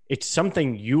it's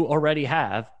something you already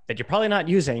have that you're probably not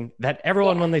using, that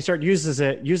everyone, when they start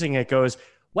using it goes,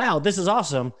 wow, this is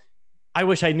awesome. I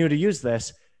wish I knew to use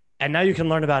this. And now you can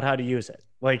learn about how to use it.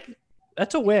 Like,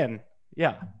 that's a win.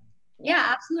 Yeah. Yeah,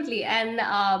 absolutely. And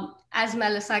as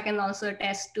Melissa can also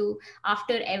attest to,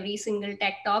 after every single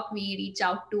Tech Talk, we reach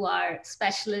out to our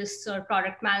specialists or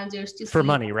product managers to for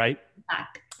money, right?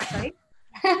 Sorry?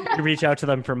 You reach out to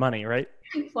them for money, right?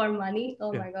 For money?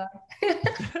 Oh my God.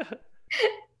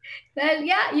 Well,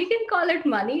 yeah, you can call it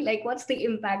money. Like, what's the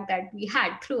impact that we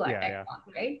had through our Tech Talk,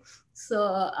 right?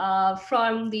 So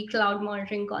from the Cloud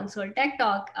Monitoring Console Tech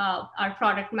Talk, our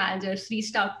product managers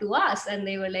reached out to us and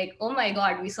they were like, oh my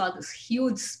God, we saw this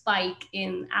huge spike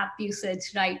in app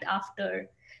usage right after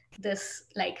this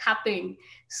happened.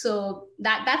 So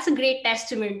that's a great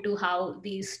testament to how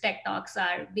these Tech Talks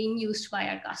are being used by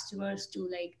our customers to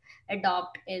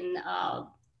adopt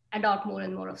more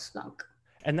and more of Splunk.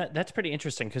 And that's pretty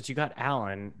interesting, because you got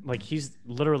Alan, he's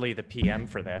literally the PM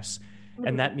for this.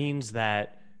 And that means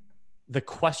that the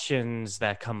questions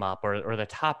that come up or the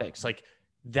topics,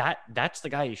 that's the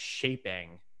guy who's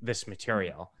shaping this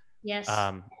material. Yes.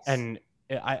 And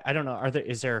I don't know,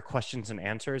 is there questions and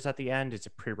answers at the end? Is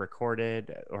it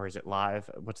pre-recorded or is it live?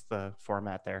 What's the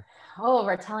format there? Oh,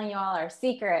 we're telling you all our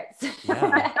secrets.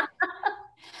 Yeah.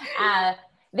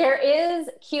 There is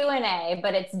Q&A,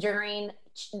 but it's during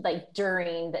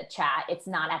the chat. It's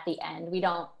not at the end. We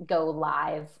don't go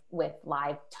live with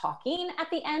live talking at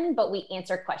the end, but we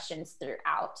answer questions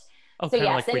throughout. Okay, so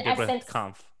yes, like we did with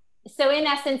Conf. So in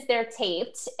essence, they're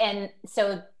taped, and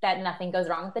so that nothing goes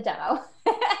wrong with the demo.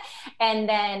 And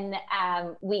then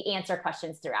we answer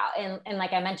questions throughout. And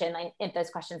like I mentioned, if those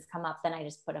questions come up, then I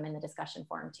just put them in the discussion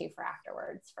forum too for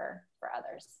afterwards for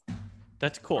others.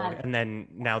 That's cool. And then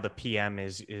now the PM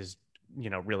is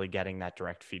really getting that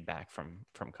direct feedback from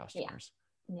customers.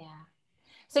 Yeah.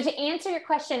 So to answer your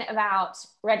question about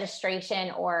registration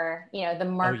or, the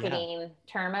marketing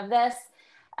term of this,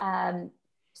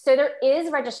 so there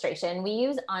is registration. We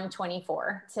use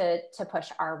On24 to push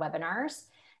our webinars,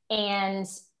 and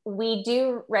we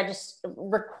do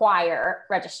require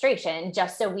registration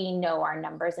just so we know our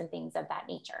numbers and things of that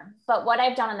nature. But what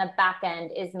I've done on the back end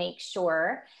is make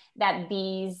sure that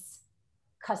these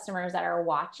customers that are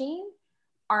watching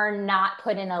are not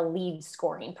put in a lead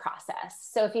scoring process.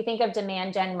 So if you think of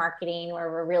demand gen marketing, where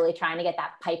we're really trying to get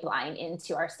that pipeline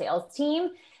into our sales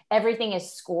team, everything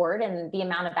is scored, and the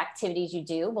amount of activities you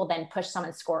do will then push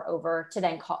someone's score over to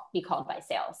then be called by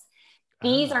sales.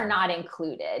 These are not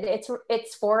included.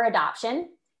 It's for adoption.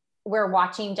 We're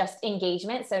watching just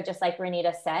engagement. So just like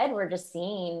Renita said, we're just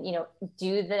seeing,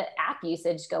 do the app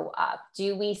usage go up?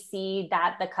 Do we see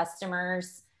that the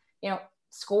customers,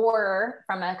 score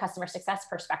from a customer success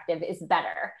perspective is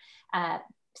better?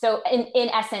 So in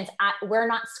essence, we're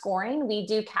not scoring. We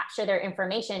do capture their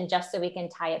information just so we can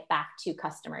tie it back to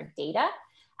customer data,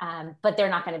 but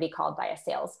they're not going to be called by a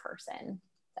salesperson.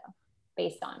 So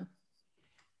based on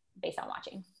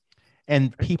watching.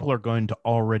 And people are going to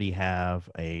already have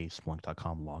a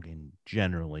Splunk.com login.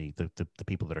 Generally, the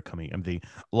people that are coming, a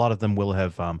lot of them will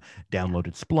have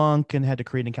downloaded Splunk and had to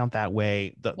create an account that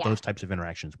way. Those types of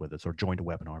interactions with us, or joined a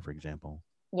webinar, for example.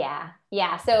 Yeah.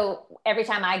 So every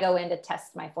time I go in to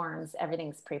test my forms,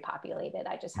 everything's pre-populated.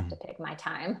 I just have to pick my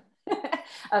time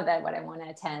of what I want to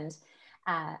attend.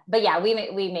 But yeah, we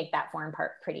make that form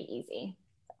part pretty easy.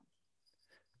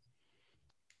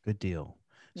 Good deal.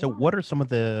 So what are some of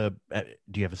the,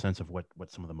 do you have a sense of what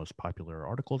some of the most popular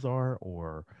articles are,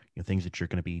 or things that you're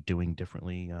going to be doing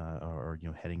differently or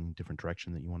heading different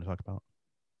direction that you want to talk about?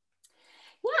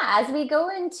 Yeah, as we go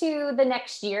into the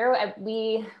next year,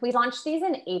 we launched these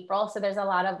in April, so there's a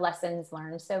lot of lessons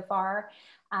learned so far.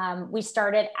 We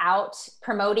started out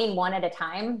promoting one at a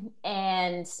time,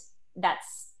 and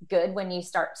that's good when you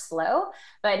start slow,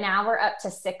 but now we're up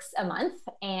to 6 a month,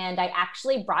 and I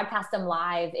actually broadcast them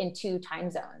live in 2 time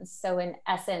zones. So in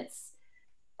essence,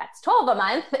 that's 12 a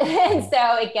month. And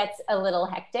so it gets a little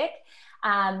hectic.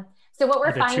 So what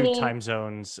we're finding— 2 time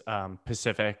zones,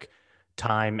 Pacific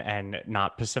time and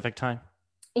not Pacific time.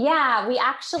 Yeah, we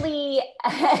actually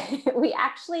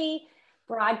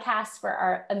broadcast for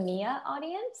our EMEA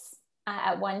audience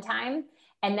at one time,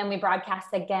 and then we broadcast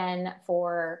again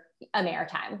for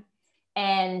Ameritime.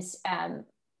 And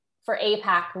for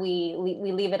APAC, we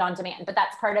leave it on demand. But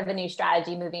that's part of a new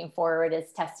strategy moving forward,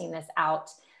 is testing this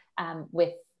out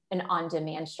with an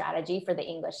on-demand strategy for the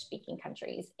English-speaking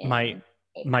countries.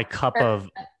 My cup of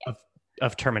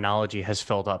terminology has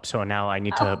filled up, so now I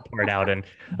need to pour it out. And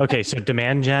okay, so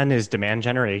demand gen is demand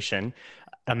generation.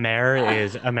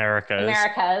 Is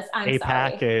Americas. I'm APAC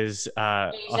sorry. is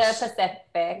Asia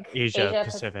Pacific. Asia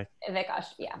Pacific.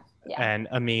 Yeah. And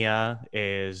EMEA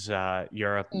is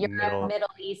Europe, Middle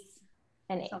East,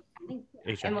 and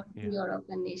Asia. Europe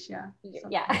and Asia.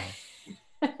 Yeah.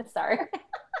 Sorry.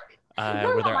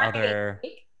 Were there other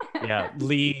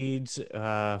leads,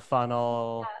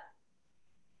 funnel?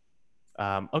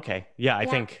 Okay. Yeah, I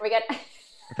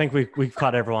think we've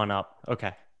caught everyone up.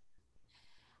 Okay.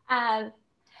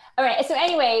 All right. So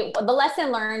anyway, the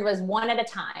lesson learned was one at a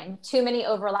time. Too many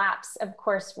overlaps. Of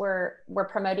course, we're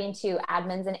promoting to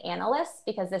admins and analysts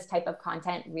because this type of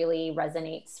content really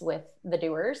resonates with the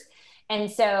doers.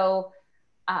 And so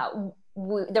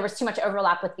there was too much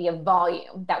overlap with the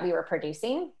volume that we were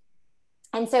producing.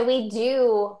 And so we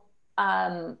do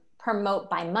promote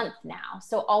by month now.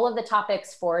 So all of the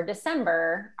topics for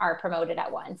December are promoted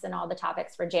at once, and all the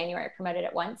topics for January are promoted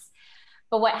at once.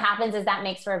 But what happens is that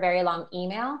makes for a very long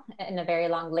email and a very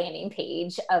long landing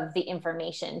page of the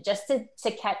information, just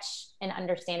to catch and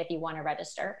understand if you want to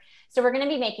register. So we're going to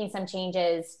be making some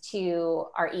changes to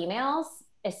our emails,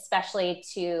 especially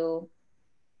to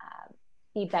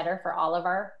be better for all of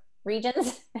our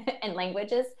regions and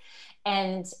languages.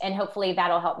 And hopefully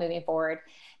that'll help moving forward.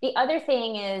 The other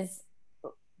thing is,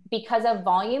 because of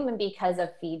volume and because of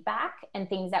feedback and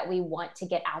things that we want to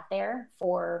get out there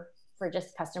for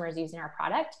just customers using our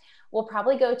product, we'll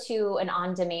probably go to an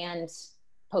on-demand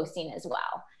posting as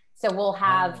well. So we'll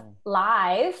have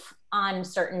live on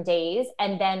certain days,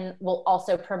 and then we'll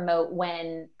also promote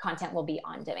when content will be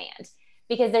on demand,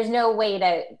 because there's no way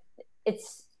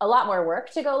it's a lot more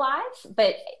work to go live,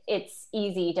 but it's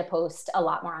easy to post a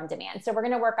lot more on demand. So we're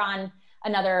going to work on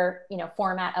another,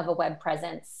 format of a web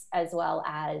presence, as well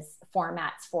as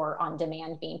formats for on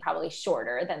demand being probably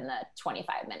shorter than the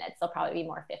 25 minutes. They'll probably be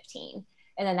more 15.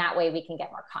 And then that way we can get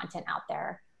more content out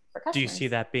there for customers. Do you see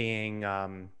that being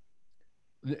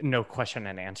no question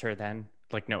and answer then?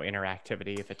 Like no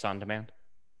interactivity if it's on demand?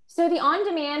 So the on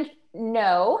demand,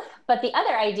 no. But the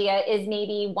other idea is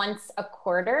maybe once a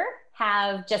quarter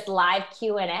have just live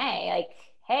Q&A. Like,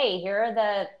 hey, here are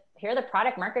the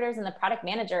product marketers and the product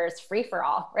managers, free for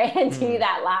all, right? And do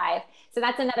that live. So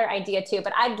that's another idea too.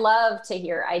 But I'd love to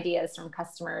hear ideas from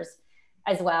customers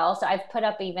as well. So I've put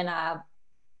up even an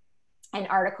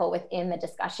article within the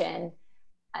discussion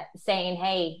saying,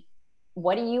 hey,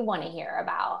 what do you want to hear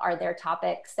about? Are there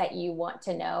topics that you want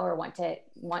to know or want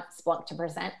Splunk to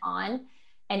present on?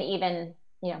 And even,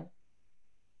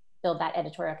 build that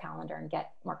editorial calendar and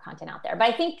get more content out there.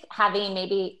 But I think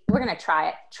we're going to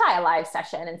try a live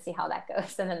session and see how that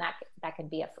goes. And then that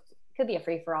could be a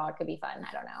free for all. It could be fun.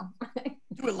 I don't know.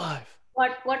 Do it live.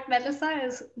 What Melissa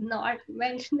is not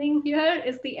mentioning here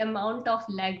is the amount of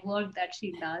legwork that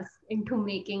she does into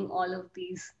making all of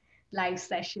these live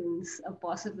sessions a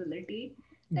possibility.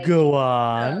 Go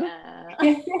on.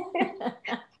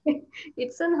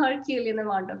 It's an Herculean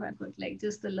amount of effort, like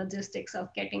just the logistics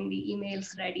of getting the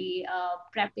emails ready,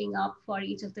 prepping up for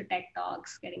each of the tech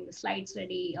talks, getting the slides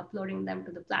ready, uploading them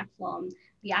to the platform,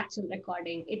 the actual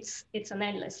recording. It's an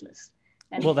endless list.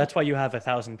 And well, that's why you have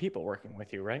 1,000 people working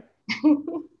with you, right?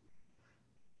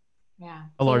 Yeah.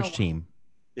 A large team.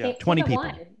 Yeah. 20 people.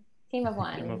 Team of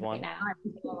one. Team of one. Team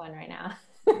of one right now.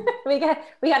 we got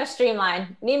to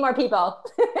streamline. Need more people.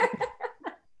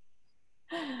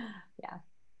 Yeah.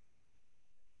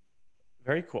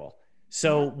 Very cool.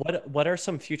 So what are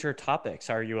some future topics?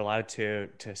 Are you allowed to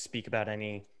speak about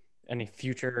any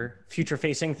future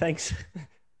facing things?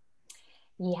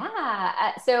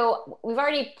 Yeah. So we've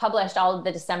already published all of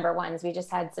the December ones. We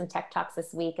just had some tech talks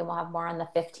this week, and we'll have more on the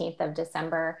 15th of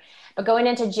December. But going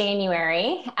into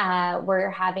January,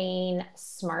 we're having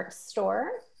Smart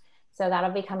Store. So that'll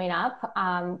be coming up.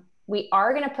 We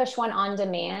are going to push one on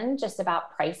demand just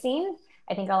about pricing.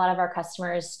 I think a lot of our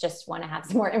customers just want to have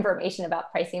some more information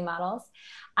about pricing models.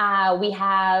 We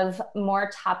have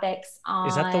more topics on.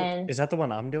 Is that the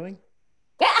one I'm doing?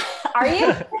 Yeah. Are you?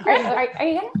 Are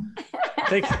you gonna? I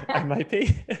think I might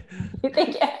be. You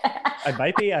think? I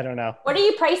might be. I don't know. What are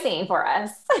you pricing for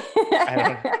us? I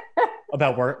don't know.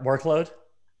 About workload?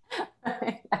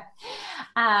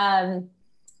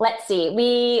 Let's see.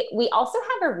 We also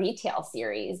have a retail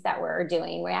series that we're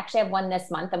doing. We actually have one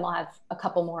this month, and we'll have a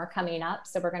couple more coming up.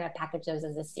 So we're going to package those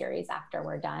as a series after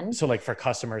we're done. So like for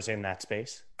customers in that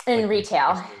space? In like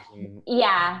retail.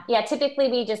 Yeah. Typically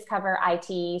we just cover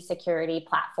IT, security,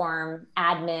 platform,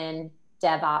 admin,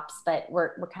 DevOps, but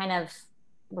we're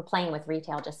playing with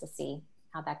retail just to see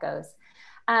how that goes.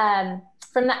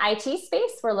 From the IT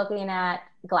space, we're looking at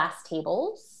glass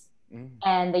tables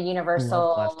and the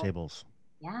universal glass tables.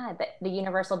 Yeah, the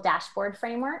universal dashboard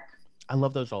framework. I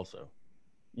love those also.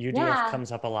 UDF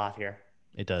comes up a lot here.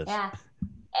 It does. Yeah.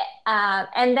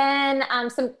 And then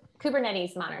some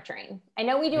Kubernetes monitoring. I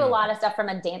know we do a lot of stuff from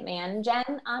a demand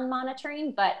gen on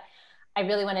monitoring, but I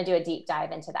really want to do a deep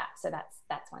dive into that. So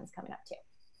that's one's coming up too.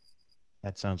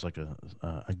 That sounds like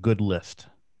a good list.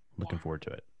 Looking forward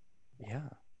to it. Yeah.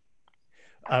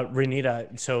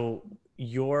 Renita, so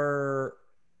you're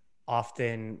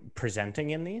often presenting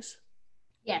in these?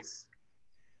 Yes.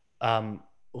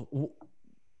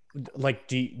 Like,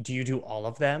 do you do all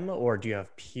of them, or do you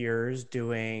have peers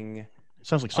doing? It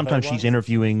sounds like sometimes she's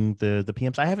interviewing the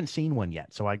PMs. I haven't seen one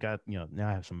yet, so I got now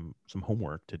I have some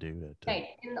homework to do. Right.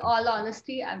 In all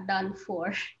honesty, I've done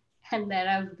 4, and there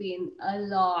have been a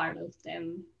lot of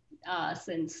them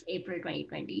since April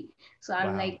 2020. So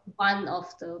I'm like one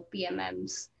of the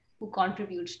PMMs who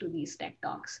contributes to these tech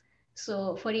talks.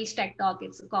 So for each tech talk,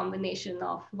 it's a combination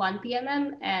of one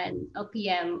PMM and a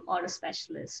PM or a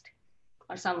specialist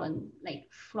or someone like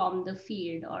from the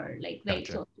field or like very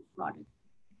close to the product.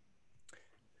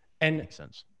 And makes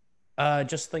sense.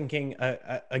 Just thinking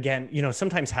again,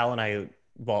 sometimes Hal and I,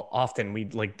 often we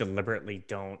like deliberately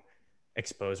don't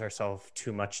expose ourselves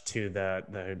too much to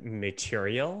the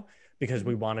material because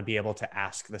we want to be able to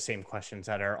ask the same questions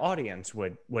that our audience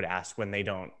would ask when they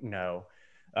don't know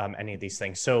any of these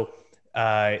things. So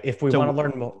if we want to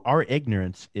learn more, our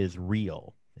ignorance is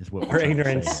real, is what our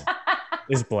ignorance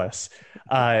is bliss.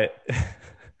 That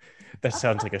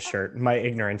sounds like a shirt. My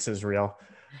ignorance is real.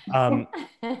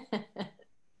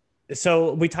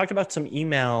 So we talked about some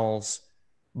emails,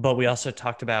 but we also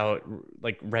talked about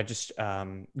like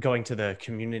going to the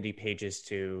community pages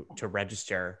to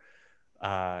register.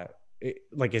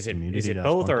 Like, is it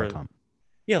both or?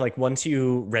 Yeah, like once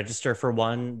you register for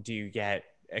one, do you get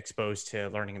exposed to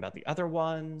learning about the other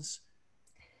ones?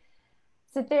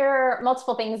 So there are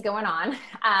multiple things going on.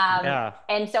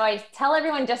 And so I tell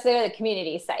everyone just go to the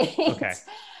community site. Okay.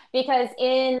 Because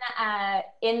in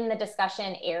the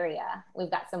discussion area, we've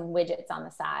got some widgets on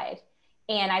the side.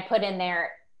 And I put in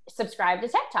there, subscribe to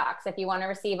Tech Talks. If you want to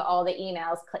receive all the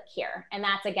emails, click here. And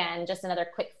that's, again, just another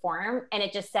quick form. And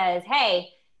it just says,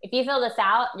 hey, if you fill this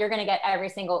out, you're going to get every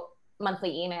single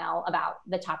monthly email about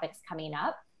the topics coming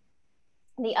up.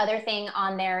 The other thing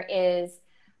on there is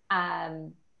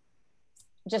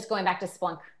just going back to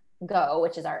Splunk Go,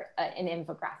 which is an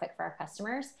infographic for our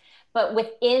customers. But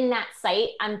within that site,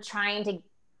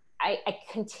 I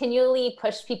continually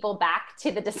push people back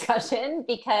to the discussion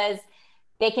because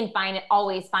they can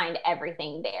always find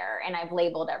everything there. And I've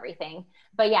labeled everything.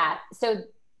 But yeah, so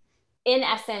in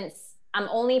essence, I'm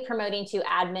only promoting to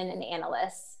admin and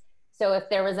analysts. So if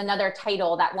there was another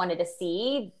title that wanted to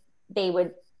see, they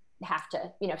would have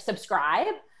to,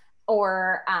 subscribe,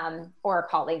 or a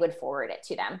colleague would forward it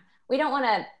to them. We don't want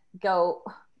to go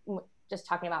just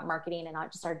talking about marketing and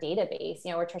not just our database.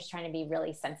 We're just trying to be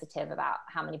really sensitive about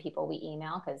how many people we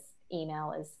email, because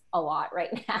email is a lot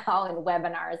right now and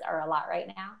webinars are a lot right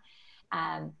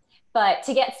now. But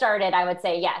to get started, I would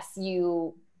say, yes,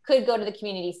 you could go to the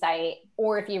community site,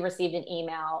 or if you received an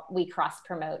email, we cross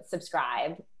promote,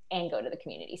 subscribe, and go to the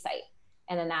community site.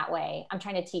 And then that way I'm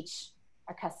trying to teach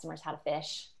our customers how to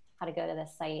fish, how to go to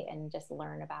this site and just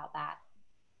learn about that.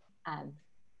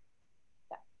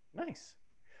 Nice.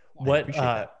 Yeah.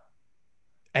 What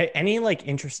any like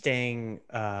interesting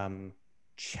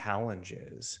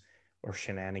challenges or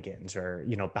shenanigans or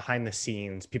behind the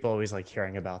scenes? People always like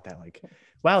hearing about that, like,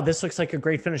 wow, this looks like a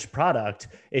great finished product.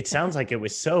 It sounds like it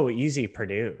was so easy to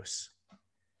produce.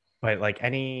 But like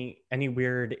any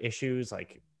weird issues?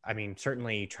 Like, I mean,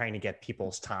 certainly trying to get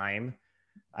people's time,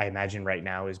 I imagine right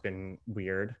now has been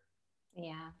weird.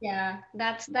 Yeah,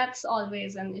 that's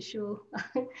always an issue,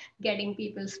 getting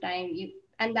people's time.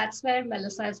 And that's where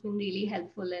Melissa has been really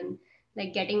helpful in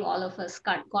like getting all of us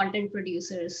content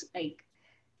producers like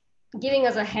giving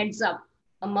us a heads up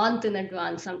a month in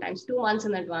advance, sometimes 2 months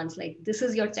in advance, like this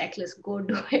is your checklist, go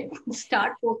do it.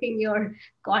 Start poking your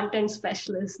content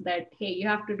specialist that, hey, you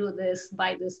have to do this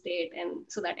by this date, and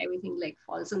so that everything like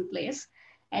falls in place.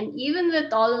 And even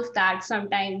with all of that,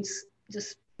 sometimes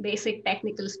just basic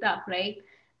technical stuff, right?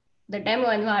 The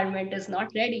demo environment is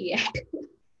not ready yet.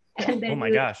 And then Oh my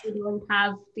gosh. you don't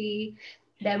have the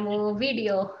demo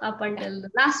video up until the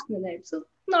last minute. So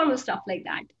normal stuff like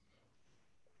that.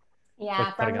 Yeah,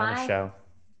 Like putting on a show.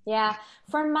 Yeah,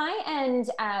 from my end,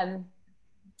 and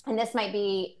this might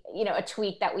be, a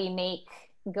tweak that we make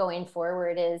going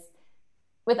forward is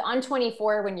with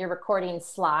On24, when you're recording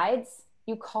slides,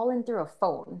 you call in through a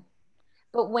phone.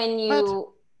 But when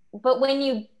you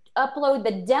upload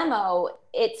the demo,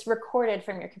 it's recorded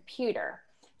from your computer.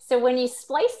 So when you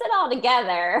splice it all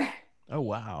together, oh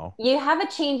wow, you have a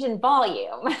change in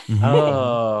volume.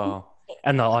 Oh,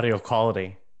 and the audio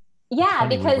quality. Yeah,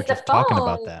 Funny, because we were just talking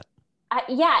about that.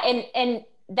 And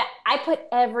that I put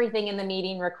everything in the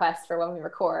meeting request for when we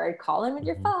record. Call in with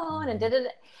your phone and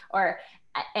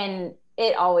and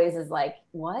it always is like,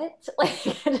 what? Like,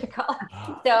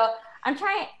 so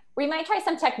we might try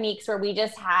some techniques where we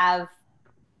just have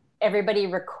everybody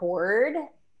record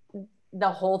the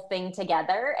whole thing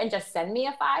together and just send me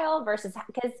a file versus,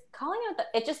 because calling out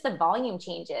it just the volume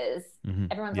changes.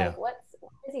 Everyone's like, why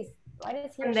does he?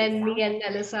 And then me and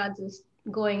Melissa just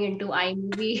going into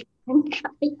iMovie.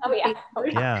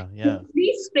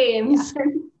 Freeze frames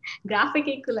and graphic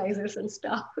equalizers and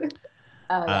stuff.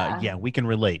 We can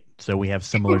relate. So we have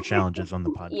similar challenges on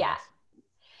the podcast. Yeah.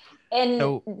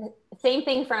 And same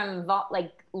thing from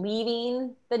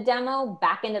leaving the demo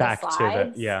back into the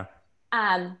slides.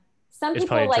 Some it's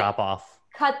people drop off.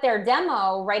 Cut their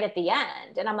demo right at the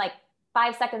end. And I'm like,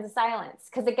 5 seconds of silence,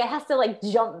 because it has to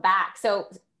jump back. So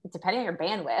depending on your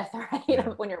bandwidth,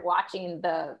 right? When you're watching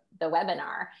the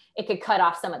webinar, it could cut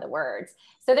off some of the words.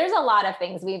 So there's a lot of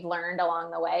things we've learned along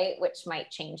the way, which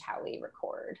might change how we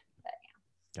record. But,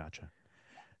 yeah. Gotcha.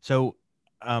 So,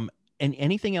 and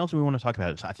anything else we want to talk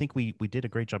about? So I think we did a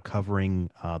great job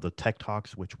covering the Tech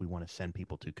Talks, which we want to send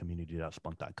people to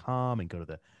community.splunk.com and go to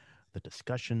the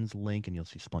discussions link, and you'll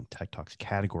see Splunk Tech Talks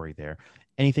category there.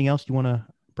 Anything else you want to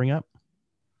bring up?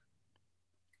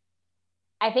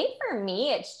 I think for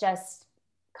me, it's just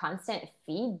constant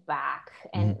feedback.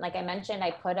 And like I mentioned, I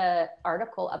put an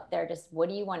article up there, just what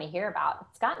do you want to hear about?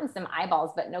 It's gotten some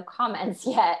eyeballs, but no comments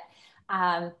yet.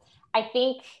 I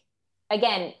think,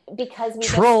 again, because we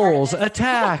trolls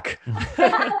attack.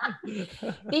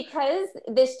 Because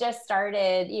this just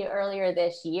started earlier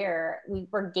this year, we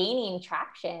were gaining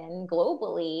traction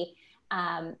globally.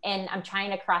 And I'm trying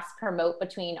to cross promote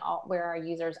between where our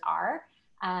users are.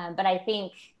 But I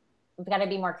think we've got to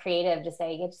be more creative to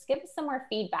say, just give us some more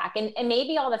feedback. And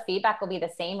maybe all the feedback will be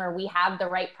the same, or we have the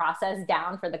right process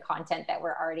down for the content that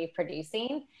we're already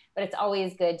producing. But it's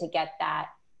always good to get that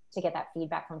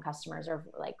feedback from customers, or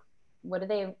what do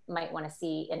they might want to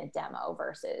see in a demo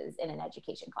versus in an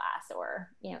education class, or,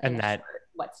 in a short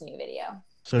what's new video.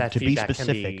 So that to be feedback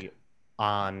specific, can be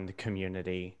on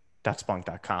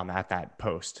community.splunk.com at that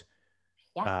post.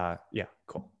 Yeah.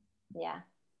 Cool. Yeah.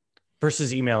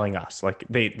 Versus emailing us,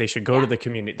 they should go to the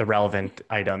community, the relevant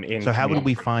item in. So how would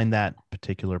we find that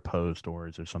particular post, or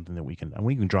is there something that we can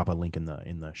drop a link in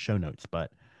the show notes?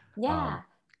 But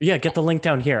get the link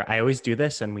down here. I always do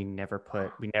this, and we never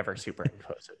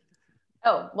superimpose it.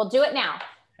 Oh, we'll do it now.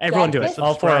 Everyone do it.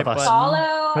 All four of us.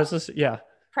 Follow. Press this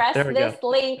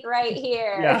Link right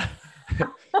here. Yeah.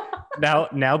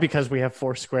 Now because we have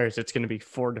 4 squares, it's going to be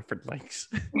 4 different links.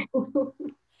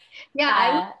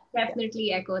 I would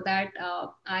definitely echo that.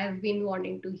 I've been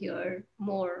wanting to hear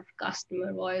more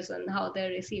customer voice and how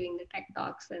they're receiving the Tech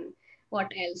Talks and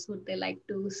what else would they like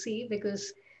to see,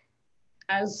 because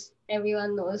as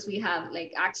everyone knows, we have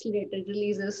accelerated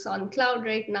releases on cloud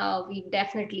right now. We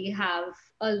definitely have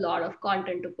a lot of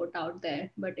content to put out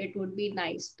there, but it would be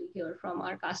nice to hear from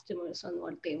our customers on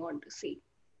what they want to see.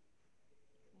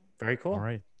 Very cool. All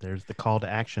right. There's the call to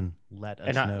action. Let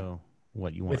us know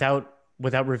what you want.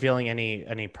 Without revealing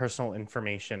any personal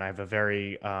information, I have a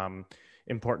very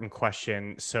important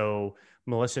question. So,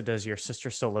 Melissa, does your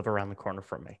sister still live around the corner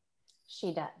from me?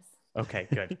 She does. Okay,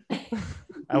 good.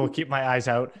 I will keep my eyes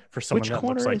out for someone that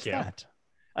looks like you. That?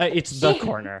 It's the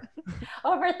corner.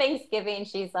 Over Thanksgiving,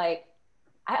 she's like,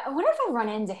 I wonder if I run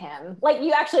into him.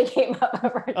 You actually came up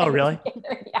over. Oh, really?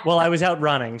 Yeah. Well, I was out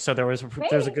running, so there's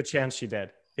a good chance she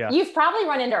did. Yeah. You've probably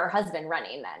run into her husband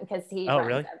running then, because he runs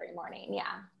really? every morning. Yeah.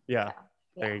 Yeah. So,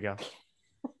 there you go.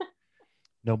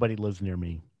 Nobody lives near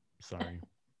me. Sorry.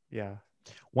 Yeah.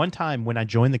 One time when I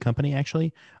joined the company,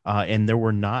 actually, and there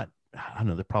were not I don't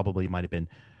know, there probably might have been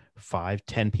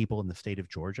 5-10 people in the state of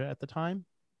Georgia at the time.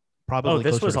 Probably. Oh,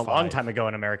 this closer was to a long 5. time ago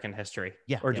in American history.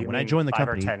 Yeah. Or do Yeah. you When I mean joined the 5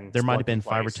 or company, 10 there might have Splunk been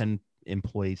 5 or employees? 10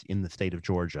 employees in the state of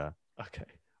Georgia. Okay.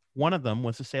 One of them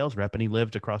was a sales rep, and he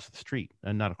lived across the street,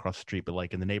 and not across the street, but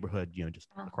like in the neighborhood, just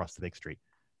Oh. across the big street,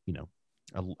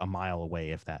 a mile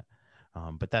away, if that.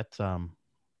 But that's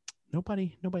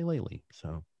nobody lately.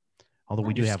 So, although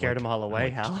we do You have scared like, them all away,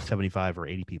 Hal. 75 or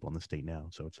 80 people in the state now.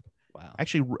 So it's Wow.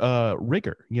 actually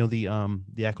Rigor,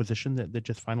 the acquisition that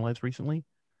just finalized recently.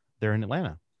 They're in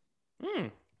Atlanta,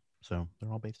 so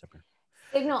they're all based up here.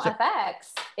 Signal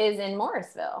FX is in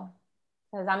Morrisville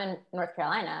because I'm in North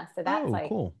Carolina. So that's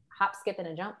cool. Hop, skip, and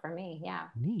a jump for me. Yeah.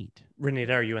 Neat.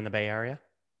 Renita, are you in the Bay Area?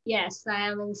 Yes, I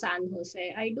am in San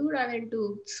Jose. I do run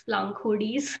into Splunk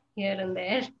hoodies here and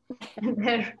there. And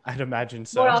they're I'd imagine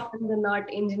so. more often than not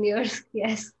engineers.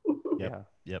 Yes.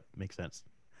 Yep. Makes sense.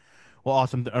 Well,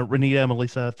 awesome. Renita,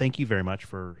 Melissa, thank you very much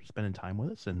for spending time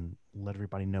with us and let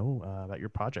everybody know about your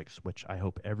projects, which I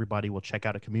hope everybody will check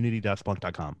out at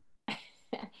community.splunk.com.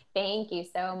 Thank you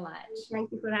so much.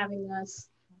 Thank you for having us.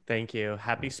 Thank you.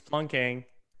 Happy splunking.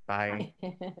 Bye.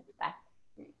 Bye.